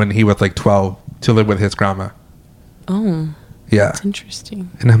London when he was like 12 to live with his grandma. Oh. Yeah. That's interesting.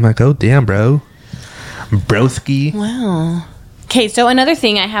 And I'm like, oh, damn, bro. Broski. Wow. Okay, so another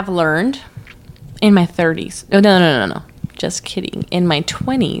thing I have learned in my 30s. Oh, no. Just kidding. In my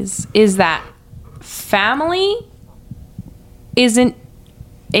 20s is that family isn't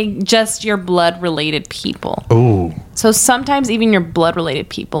just your blood-related people. Oh. So sometimes even your blood-related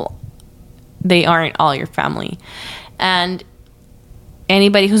people, they aren't all your family. And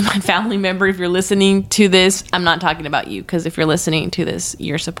anybody who's my family member, if you're listening to this, I'm not talking about you, because if you're listening to this,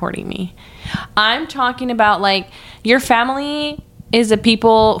 you're supporting me. I'm talking about like your family is the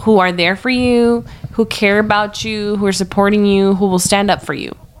people who are there for you, who care about you, who are supporting you, who will stand up for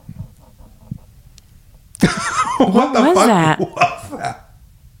you. What the was fuck that? was that?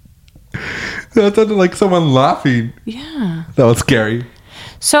 That sounded like someone laughing. Yeah. That was scary.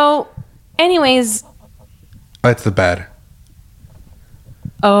 So, anyways. That's the bed.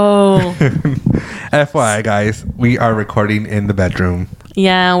 Oh. FYI, guys, we are recording in the bedroom.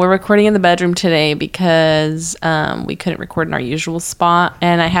 Yeah, we're recording in the bedroom today because we couldn't record in our usual spot.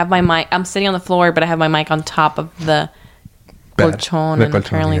 And I have my mic. I'm sitting on the floor, but I have my mic on top of the colchon, and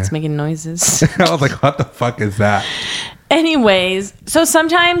apparently it's making noises. I was like, what the fuck is that? Anyways, so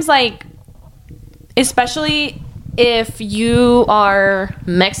sometimes, like, especially if you are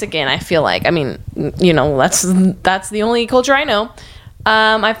Mexican, I feel like, I mean, you know, that's the only culture I know.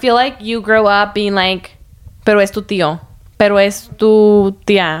 I feel like you grow up being like, pero es tu tío, pero es tu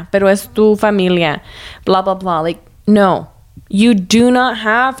tía, pero es tu familia, blah, blah, blah. Like, no. You do not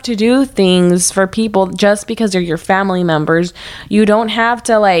have to do things for people just because they're your family members. You don't have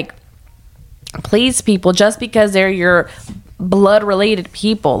to, like, please people just because they're your blood-related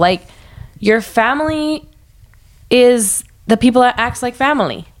people. Like, your family is the people that acts like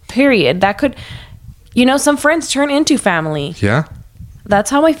family, period. That could, you know, some friends turn into family. Yeah. That's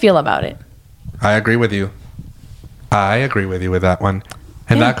how I feel about it. I agree with you. I agree with you with that one.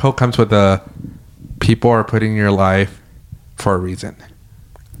 And that quote comes with the people are putting in your life for a reason.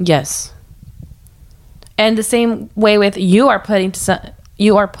 Yes. And the same way with you are put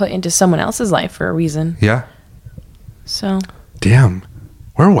into someone else's life for a reason. Yeah. So. Damn.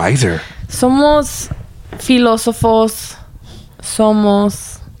 We're wiser. Somos filósofos.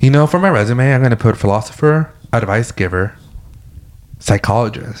 Somos. You know, for my resume, I'm going to put philosopher, advice giver,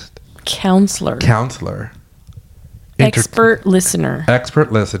 psychologist, counselor, expert listener,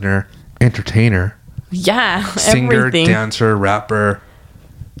 entertainer. Yeah, singer, everything. Dancer, rapper,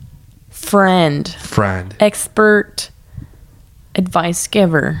 friend, expert, advice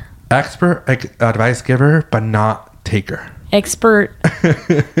giver, advice giver, but not taker. Expert.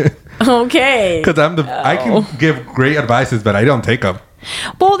 Okay. Because I can give great advices, but I don't take them.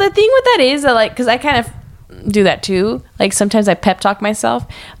 Well, the thing with that is that, like, because I kind of do that too. Like, sometimes I pep talk myself,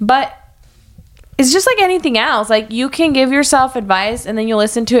 but it's just like anything else. Like, you can give yourself advice and then you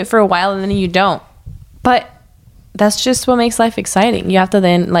listen to it for a while and then you don't. But that's just what makes life exciting. You have to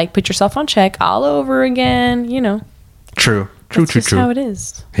then, like, put yourself on check all over again, you know. True. That's just how it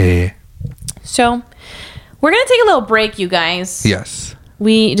is. Hey. So, we're going to take a little break, you guys. Yes.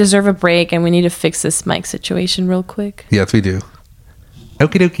 We deserve a break and we need to fix this mic situation real quick. Yes, we do.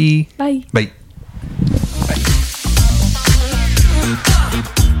 Okie dokie. Bye. Bye.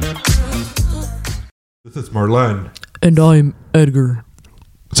 This is Marlen. And I'm Edgar.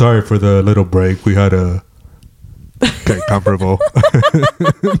 Sorry for the little break. We had to get comfortable.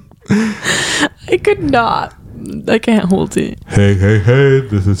 I could not. I can't hold it. Hey,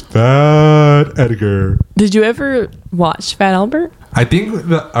 this is Fat Edgar. Did you ever watch Fat Albert? I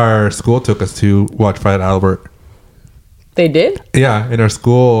think our school took us to watch Fat Albert. They did? Yeah, in our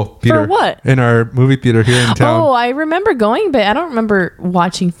school theater. For what? In our movie theater here in town. Oh, I remember going, but I don't remember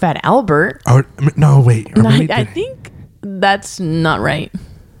watching Fat Albert. No, wait. I think that's not right.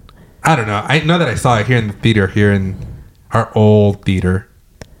 I don't know. I know that I saw it here in the theater, here in our old theater.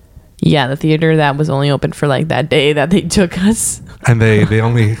 Yeah, the theater that was only open for like that day that they took us. And they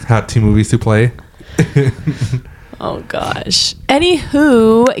only had 2 movies to play. Oh gosh.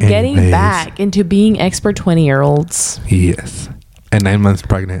 Anywho, getting back into being expert 20-year-olds. Yes. And 9 months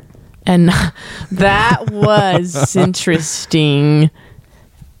pregnant. And that was interesting.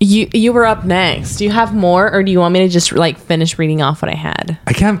 You were up next. Do you have more, or do you want me to just like finish reading off what I had?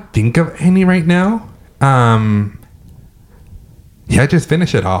 I can't think of any right now. Yeah, just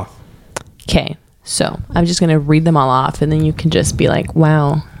finish it off. Okay. So I'm just gonna read them all off, and then you can just be like,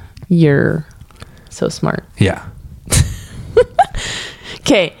 wow, you're so smart. Yeah.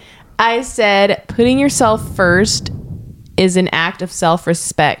 Okay. I said putting yourself first is an act of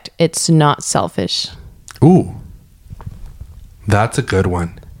self-respect. It's not selfish. Ooh. That's a good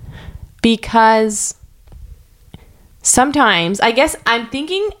one. Because sometimes, I guess I'm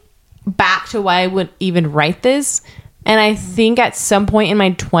thinking back to why I would even write this. And I think at some point in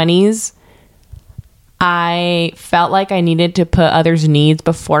my 20s, I felt like I needed to put others' needs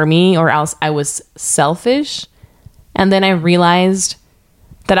before me, or else I was selfish. And then I realized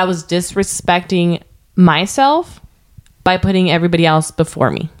that I was disrespecting myself by putting everybody else before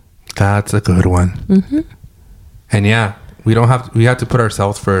me. That's a good one. Mm-hmm. And yeah, we have to put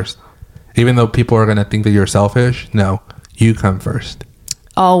ourselves first. Even though people are going to think that you're selfish, no, you come first.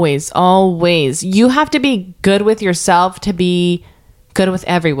 Always. You have to be good with yourself to be good with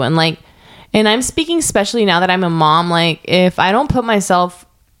everyone. Like, and I'm speaking especially now that I'm a mom. Like, if I don't put myself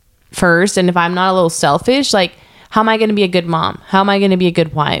first, and if I'm not a little selfish, like, how am I going to be a good mom? How am I going to be a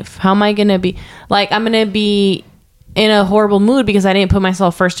good wife? How am I going to be, like, I'm going to be in a horrible mood because I didn't put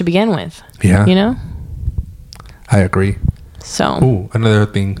myself first to begin with. Yeah. You know? I agree. So. Ooh, another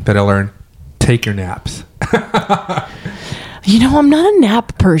thing that I learned. Take your naps. You know, I'm not a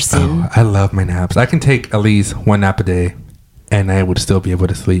nap person. Oh, I love my naps. I can take at least 1 nap a day, and I would still be able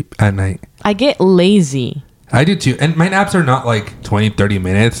to sleep at night. I get lazy. I do too. And my naps are not like 20, 30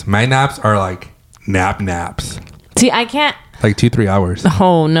 minutes. My naps are like naps. See, I can't. Like 2-3 hours.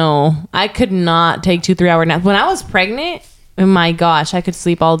 Oh, no. I could not take 2-3 hour naps. When I was pregnant, oh my gosh, I could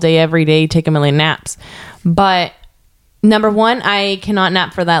sleep all day, every day, take a million naps. But number one, I cannot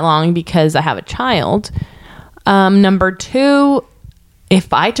nap for that long because I have a child. Number two,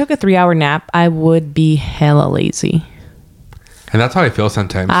 if I took a 3-hour nap, I would be hella lazy. And that's how I feel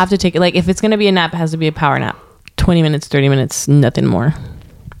sometimes. I have to take it. Like, if it's going to be a nap, it has to be a power nap. 20 minutes, 30 minutes, nothing more.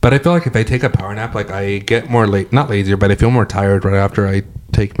 But I feel like if I take a power nap, like I get more not lazier, but I feel more tired right after I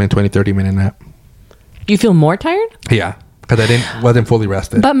take my 20, 30 minute nap. You feel more tired? Yeah, because wasn't fully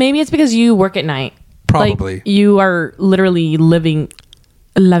rested. But maybe it's because you work at night. Probably. Like, you are literally living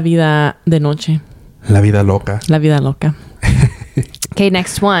la vida de noche. La vida loca. La vida loca. Okay,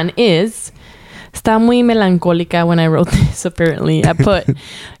 next one is... Está muy melancólica when I wrote this, apparently. I put,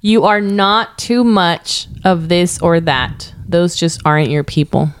 you are not too much of this or that. Those just aren't your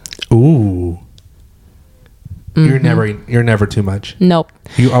people. Ooh. Mm-hmm. You're never too much. Nope.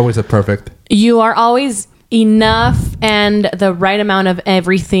 You always are perfect. You are always enough and the right amount of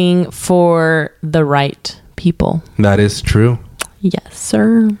everything for the right people. That is true. Yes,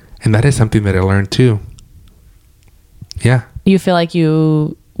 sir. And that is something that I learned too. Yeah. You feel like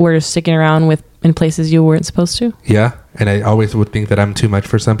you were sticking around in places you weren't supposed to? Yeah. And I always would think that I'm too much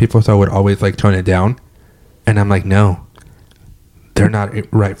for some people, so I would always like tone it down. And I'm like, no, they're not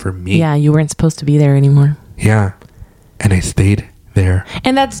right for me. Yeah, you weren't supposed to be there anymore. Yeah. And I stayed there.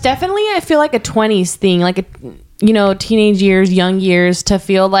 And that's definitely, I feel like, a 20s thing, like teenage years, young years, to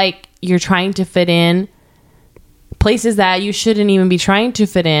feel like you're trying to fit in places that you shouldn't even be trying to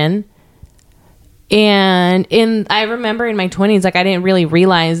fit in. And I remember in my 20s, like, I didn't really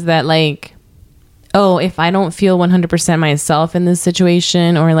realize that, like, oh, if I don't feel 100% myself in this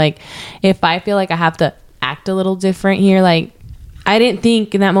situation, or like if I feel like I have to act a little different here, like, I didn't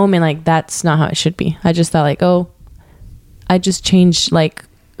think in that moment, like, that's not how it should be. I just thought, like, oh, I just changed, like,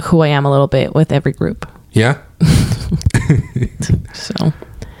 who I am a little bit with every group. Yeah. So,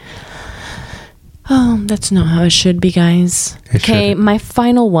 that's not how it should be, guys. Okay, my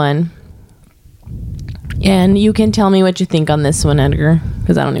final one. And you can tell me what you think on this one, Edgar,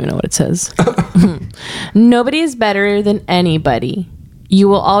 because I don't even know what it says. Nobody is better than anybody. You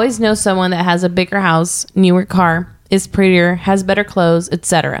will always know someone that has a bigger house, newer car, is prettier, has better clothes,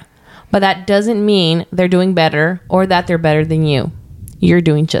 etc. But that doesn't mean they're doing better or that they're better than you. You're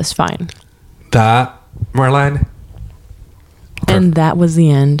doing just fine. That, Marlen, And that was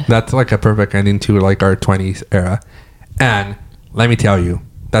the end. That's like a perfect ending to like our 20s era. And let me tell you,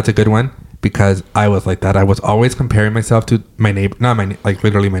 that's a good one because I was like that. I was always comparing myself to my neighbor, not like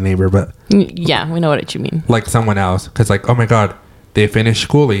literally my neighbor, but yeah, we know what you mean. Like someone else. Because like, oh my God, they finished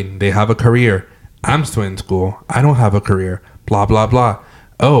schooling. They have a career. I'm still in school. I don't have a career. Blah, blah, blah.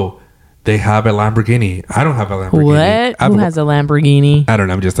 Oh, they have a Lamborghini. I don't have a Lamborghini. What? Who has a Lamborghini? I don't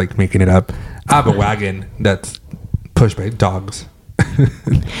know. I'm just like making it up. I have a wagon that's pushed by dogs.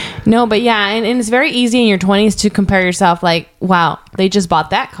 No, but yeah, and it's very easy in your 20s to compare yourself like, wow, they just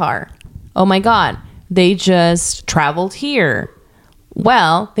bought that car. Oh my God, they just traveled here.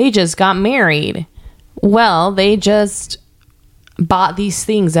 Well, they just got married. Well, they just bought these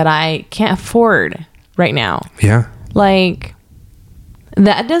things that I can't afford right now. Yeah. Like,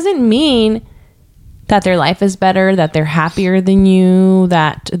 that doesn't mean that their life is better, that they're happier than you,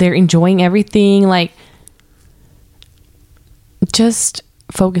 that they're enjoying everything. Like, just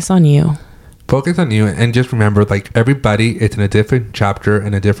focus on you. Focus on you and just remember, like, everybody is in a different chapter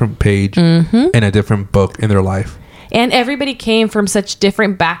and a different page in a different book in their life. And everybody came from such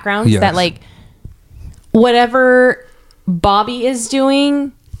different backgrounds that, like, whatever Bobby is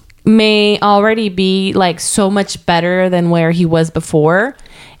doing may already be, like, so much better than where he was before.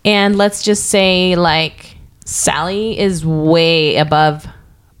 And let's just say, like, Sally is way above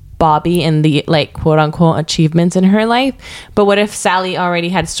Bobby and the, like, quote unquote achievements in her life. But what if Sally already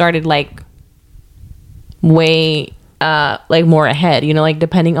had started, like, way like more ahead, you know, like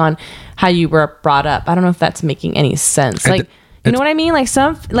depending on how you were brought up. I don't know if that's making any sense. Like, you know what I mean? Like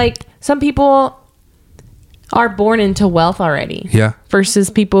some people are born into wealth already. Yeah.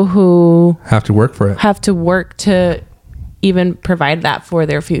 Versus people who have to work for it. Have to work to even provide that for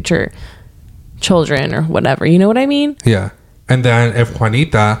their future children or whatever. You know what I mean? Yeah. And then if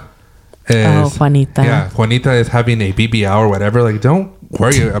Juanita is Juanita is having a BBL or whatever, like, don't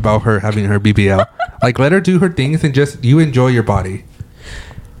worry about her having her BBL. Like, let her do her things and just you enjoy your body.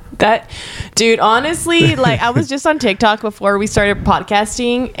 That, dude, honestly, like, I was just on TikTok before we started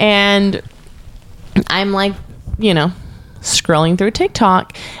podcasting, and I'm like, you know, scrolling through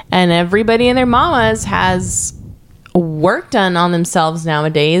TikTok, and everybody and their mamas has work done on themselves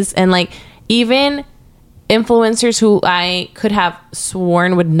nowadays. And like, even influencers who I could have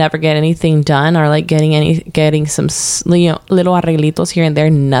sworn would never get anything done are like getting some, you know, little arreglitos here and there,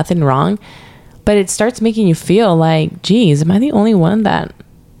 nothing wrong. But it starts making you feel like, geez, am I the only one that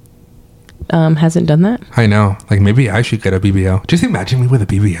hasn't done that? I know. Like, maybe I should get a BBL. Just imagine me with a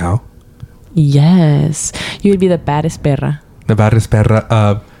BBL. Yes. You would be the baddest perra. The baddest perra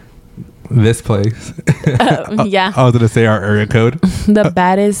of this place. Yeah. I was going to say our area code. The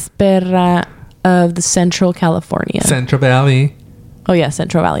baddest perra of the Central California. Central Valley. Oh, yeah.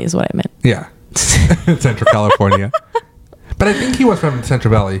 Central Valley is what I meant. Yeah. Central California. But I think he was from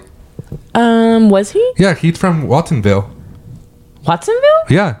Central Valley. Was he? Yeah, he's from Watsonville. Watsonville?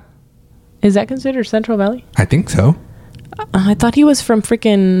 Yeah. Is that considered Central Valley? I think so. I thought he was from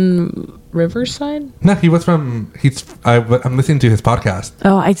freaking Riverside. No, he was from. I'm listening to his podcast.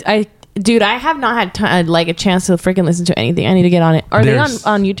 Oh, dude, I have not had time, like a chance to freaking listen to anything. I need to get on it. Are they on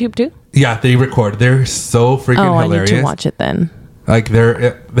YouTube too? Yeah, they record. They're so freaking hilarious. I need to watch it then. Like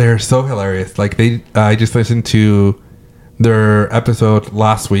they're so hilarious. Like I just listened to their episode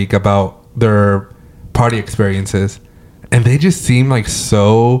last week about their party experiences, and they just seem like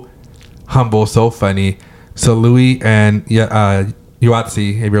so humble, so funny. So Louis and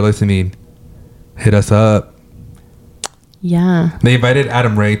Yuatsi, if you're listening, hit us up. Yeah. They invited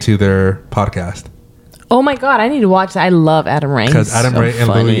Adam Ray to their podcast. Oh my God, I need to watch that. I love Adam Ray. Because Adam Ray and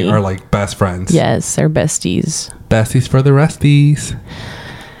Louis are like best friends. Yes, they're besties. Besties for the resties.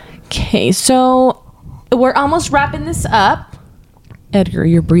 Okay, so we're almost wrapping this up. Edgar,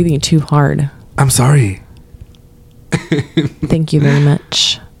 you're breathing too hard. I'm sorry. Thank you very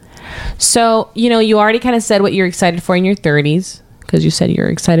much. So, you know, you already kind of said what you're excited for in your 30s, because you said you're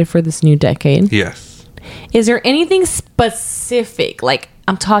excited for this new decade. Yes. Is there anything specific, like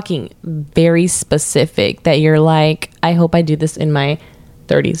I'm talking very specific, that you're like, I hope I do this in my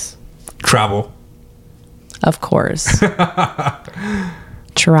 30s? Travel. Of course.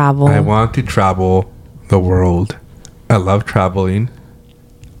 Travel. I want to travel the world. I love traveling,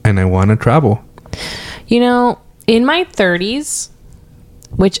 and I want to travel. You know, in my 30s,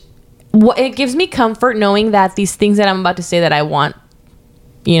 which it gives me comfort knowing that these things that I'm about to say that I want,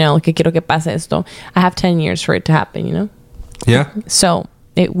 you know, que quiero que pase esto, I have 10 years for it to happen, you know? Yeah. So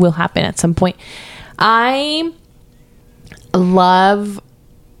it will happen at some point. I love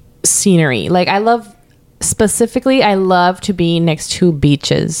scenery. Like, I love to be next to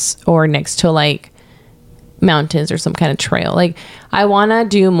beaches or next to like mountains or some kind of trail. Like, I want to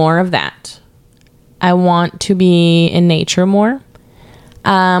do more of that. I want to be in nature more.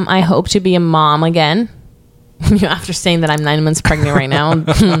 I hope to be a mom again. After saying that I'm 9 months pregnant right now.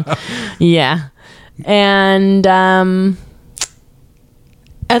 Yeah. And other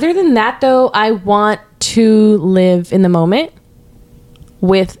than that, though, I want to live in the moment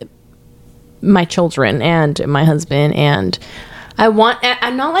with my children and my husband. And I'm not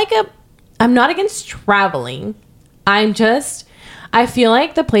against traveling. I feel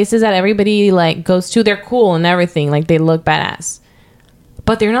like the places that everybody like goes to, they're cool and everything. Like, they look badass.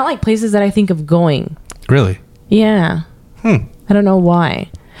 But they're not like places that I think of going. Really? Yeah. I don't know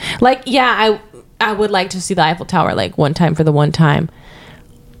why. Like, yeah, I would like to see the Eiffel Tower like one time for the one time.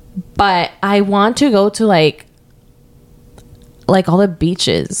 But I want to go to like all the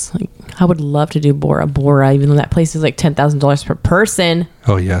beaches. Like, I would love to do Bora Bora, even though that place is like $10,000 per person.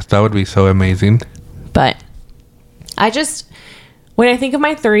 Oh yes, that would be so amazing. But when I think of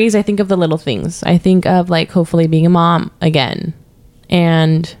my 30s, I think of the little things. I think of like hopefully being a mom again.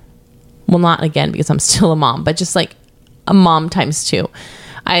 And, well, not again because I'm still a mom, but just like a mom times 2.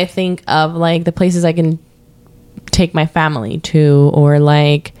 I think of like the places I can take my family to, or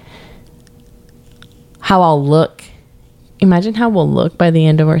like how I'll look. Imagine how we'll look by the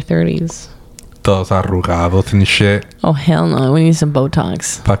end of our 30s. Todos arrugados and shit. Oh, hell no. We need some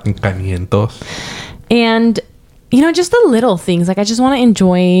Botox. Fucking canientos. And, just the little things. Like, I just want to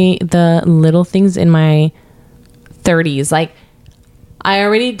enjoy the little things in my 30s. Like, I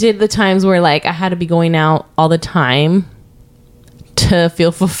already did the times where, like, I had to be going out all the time to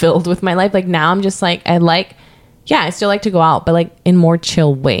feel fulfilled with my life. Like, now I'm just like, I still like to go out, but like in more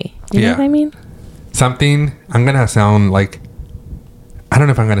chill way. You know what I mean? Something, I'm going to sound like, I don't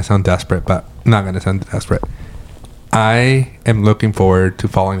know if I'm going to sound desperate, but I'm not going to sound desperate. I am looking forward to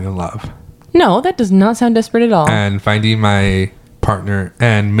falling in love. No, that does not sound desperate at all. And finding my partner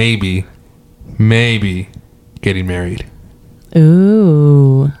and maybe getting married.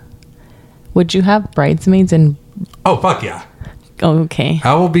 Ooh. Would you have bridesmaids and... Oh, fuck yeah. Oh, okay.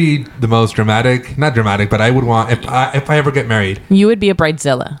 I will be the most dramatic, not dramatic, but I would want, if I ever get married. You would be a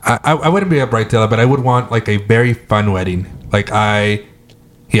bridezilla. I wouldn't be a bridezilla, but I would want like a very fun wedding.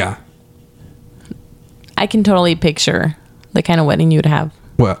 Yeah. I can totally picture the kind of wedding you would have.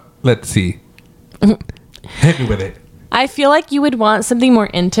 Well, let's see. Hit me with it. I feel like you would want something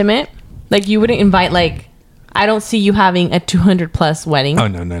more intimate. Like, you wouldn't invite, like, I don't see you having a 200 plus wedding. Oh,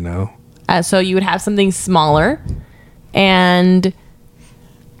 no. So you would have something smaller, and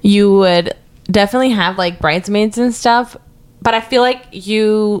you would definitely have like bridesmaids and stuff. But I feel like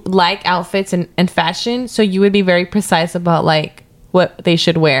you like outfits and fashion, so you would be very precise about like what they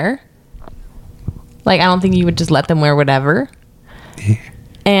should wear. Like, I don't think you would just let them wear whatever. Yeah.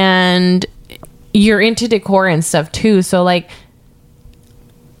 And you're into decor and stuff too, so like,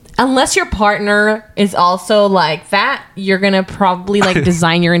 unless your partner is also like that, you're gonna probably like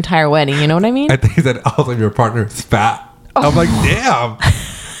design your entire wedding. You know what I mean? I think that also your partner is fat. Oh. I'm like, damn,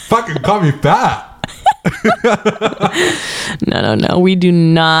 fucking call me fat. No. We do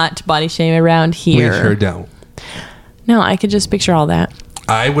not body shame around here. We sure don't. No, I could just picture all that.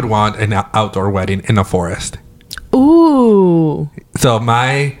 I would want an outdoor wedding in a forest. Ooh. So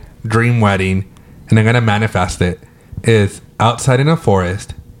my dream wedding, and I'm gonna manifest it, is outside in a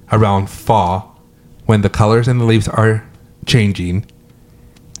forest around fall when the colors in the leaves are changing.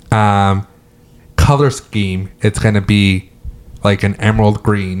 Color scheme, it's gonna be like an emerald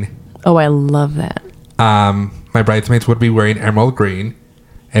green. Oh, I love that. My bridesmaids would be wearing emerald green,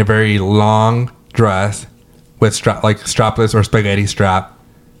 a very long dress with strapless or spaghetti strap,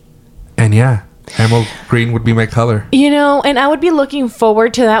 and yeah, emerald green would be my color. And I would be looking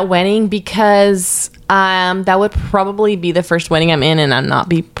forward to that wedding because that would probably be the first wedding I'm in, and I'll not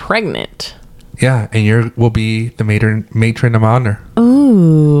be pregnant. Yeah, and you will be the matron of honor.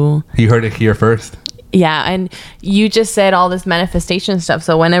 Ooh. You heard it here first. Yeah, and you just said all this manifestation stuff,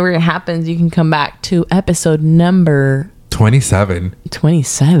 so whenever it happens, you can come back to episode number 27.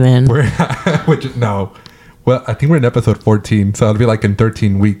 27. Well, I think we're in episode 14, so it'll be like in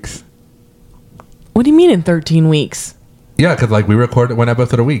 13 weeks. What do you mean in 13 weeks? Yeah, because like we record one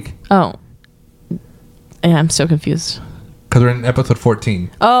episode a week. Oh. Yeah, I'm so confused. Because we're in episode 14.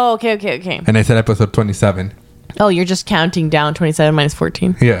 Oh, okay. And I said episode 27. Oh, you're just counting down 27 minus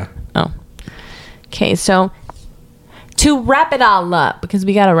 14? Yeah. Oh. Okay, so to wrap it all up, because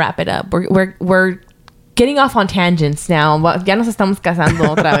we got to wrap it up. We're getting off on tangents now. Ya nos estamos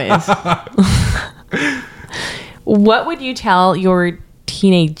casando otra vez. What would you tell your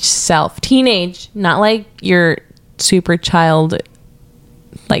teenage self? Teenage, not like your super child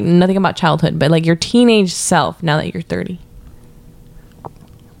like nothing about childhood, but like your teenage self now that you're 30.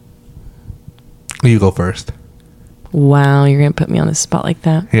 You go first. Wow, you're gonna put me on the spot like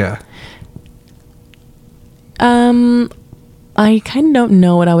that. Yeah. I kind of don't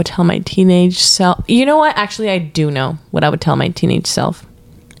know what I would tell my teenage self. You know what? Actually, I do know what I would tell my teenage self.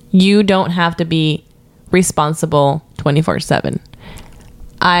 You don't have to be responsible 24/7.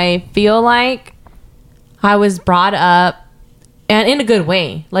 I feel like I was brought up, and in a good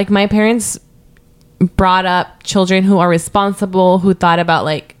way. Like, my parents brought up children who are responsible, who thought about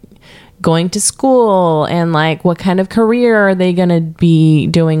like going to school and like what kind of career are they gonna be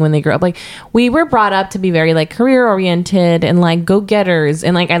doing when they grow up. Like, we were brought up to be very like career oriented and like go-getters,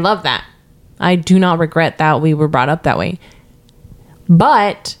 and like I love that. I do not regret that we were brought up that way.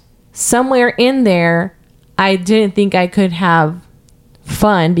 But somewhere in there, I didn't think I could have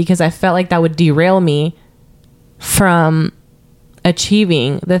fun because I felt like that would derail me from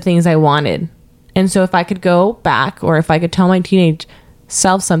achieving the things I wanted. And so if I could go back, or if I could tell my teenage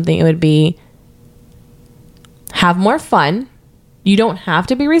self something, it would be have more fun. You don't have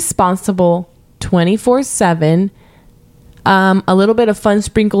to be responsible 24/7. A little bit of fun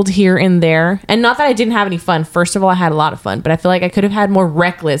sprinkled here and there. And not that I didn't have any fun. First of all, I had a lot of fun, but I feel like I could have had more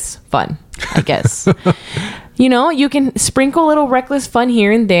reckless fun, I guess. You know, you can sprinkle a little reckless fun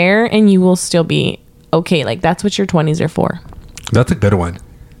here and there and you will still be okay. Like, that's what your 20s are for. That's a good one.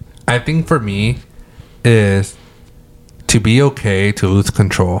 I think for me is to be okay to lose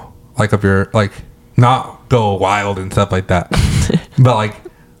control. Like, if you're like, not go wild and stuff like that, but like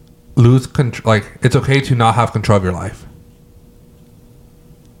lose control. Like, it's okay to not have control of your life.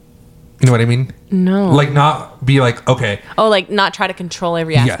 You know what I mean? No. Like, not be like, okay. Oh, like not try to control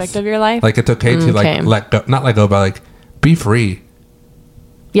every aspect of your life? Like, it's okay to like let go, not let go, but like be free.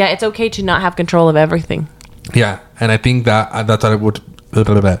 Yeah, it's okay to not have control of everything. Yeah. And I think that's what I would,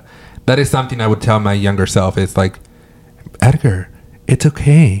 that is something I would tell my younger self. It's like, Edgar, it's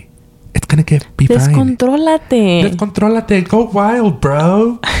okay. It's gonna be fine. Descontrólate. Descontrólate. Go wild,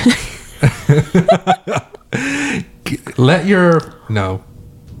 bro. Let your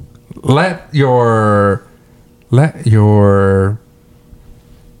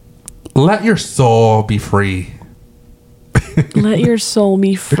soul be free. Let your soul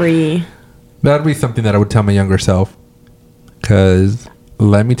be free. That'd be something that I would tell my younger self. Because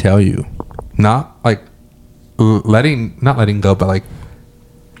let me tell you, not like not letting go, but like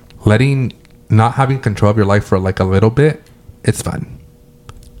not having control of your life for like a little bit, it's fun.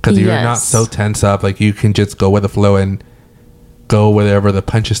 Because you're not so tense up. Like, you can just go with the flow and go wherever the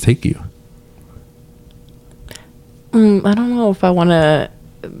punches take you. I don't know if I want to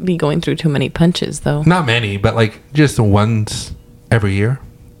be going through too many punches, though. Not many, but like just once every year.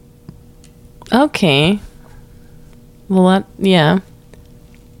 Okay. Well, yeah.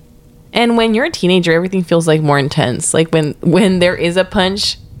 And when you're a teenager, everything feels like more intense. Like, when there is a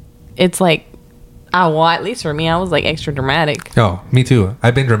punch, it's like, well, at least for me, I was like extra dramatic. Oh, me too.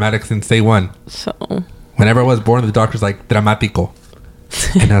 I've been dramatic since day one. So whenever I was born, the doctor's like, dramático.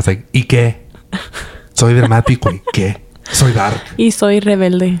 And I was like, ¿y qué? Soy dramático. ¿Y qué? Soy dark. Y soy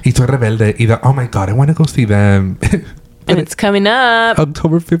rebelde. Y soy rebelde. Y oh my God, I want to go see them. And it's coming up.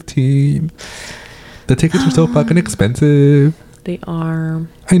 October 15. The tickets are so fucking expensive. They are.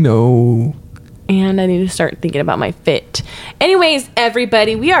 I know. And I need to start thinking about my fit. Anyways,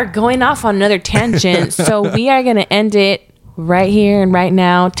 everybody, we are going off on another tangent. So we are going to end it right here and right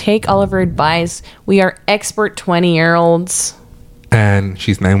now. Take all of our advice. We are expert 20-year-olds. And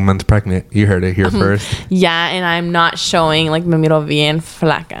she's 9 months pregnant. You heard it here first. Yeah, and I'm not showing like me miro bien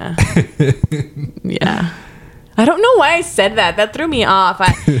flaca. Yeah. I don't know why I said that. That threw me off.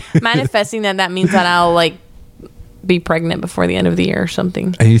 Manifesting that means that I'll like be pregnant before the end of the year or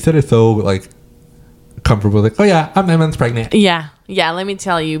something. And you said it so like comfortable, like, oh yeah, I'm 9 months pregnant. Yeah, let me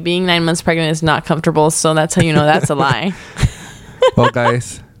tell you, being 9 months pregnant is not comfortable, so that's how you know that's a lie. Well,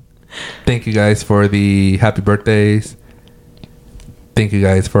 guys, thank you guys for the happy birthdays. Thank you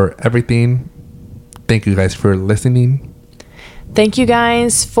guys for everything. Thank you guys for listening. Thank you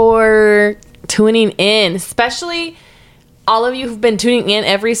guys for tuning in, especially all of you who've been tuning in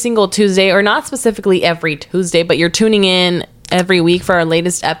every single Tuesday, or not specifically every Tuesday, but you're tuning in every week for our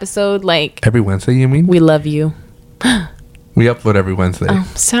latest episode. Like, every Wednesday, you mean? We love you. We upload every Wednesday.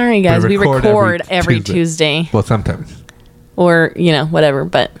 Oh, sorry, guys. We record every Tuesday. Well, sometimes. Or, whatever.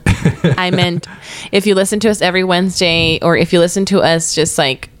 But I meant if you listen to us every Wednesday, or if you listen to us just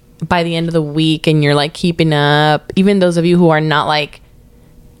like by the end of the week and you're like keeping up, even those of you who are not like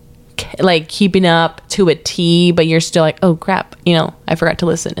keeping up to a T, but you're still like, oh crap, I forgot to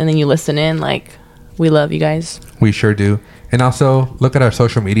listen. And then you listen in, like, we love you guys. We sure do. And also look at our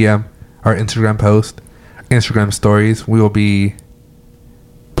social media, our Instagram post, Instagram stories. We will be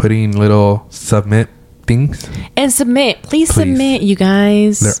putting little submit things. And submit. Please submit, you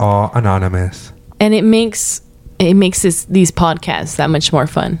guys. They're all anonymous. And it makes these podcasts that much more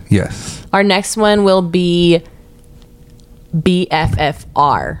fun. Yes. Our next one will be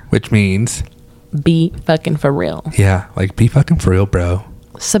BFFR. Which means be fucking for real. Yeah, like be fucking for real, bro.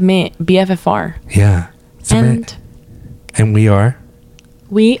 Submit. BFFR. Yeah. Submit. And we are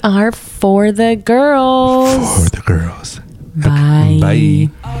for the girls. For the girls. Bye. Okay.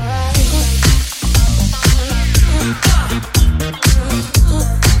 Bye.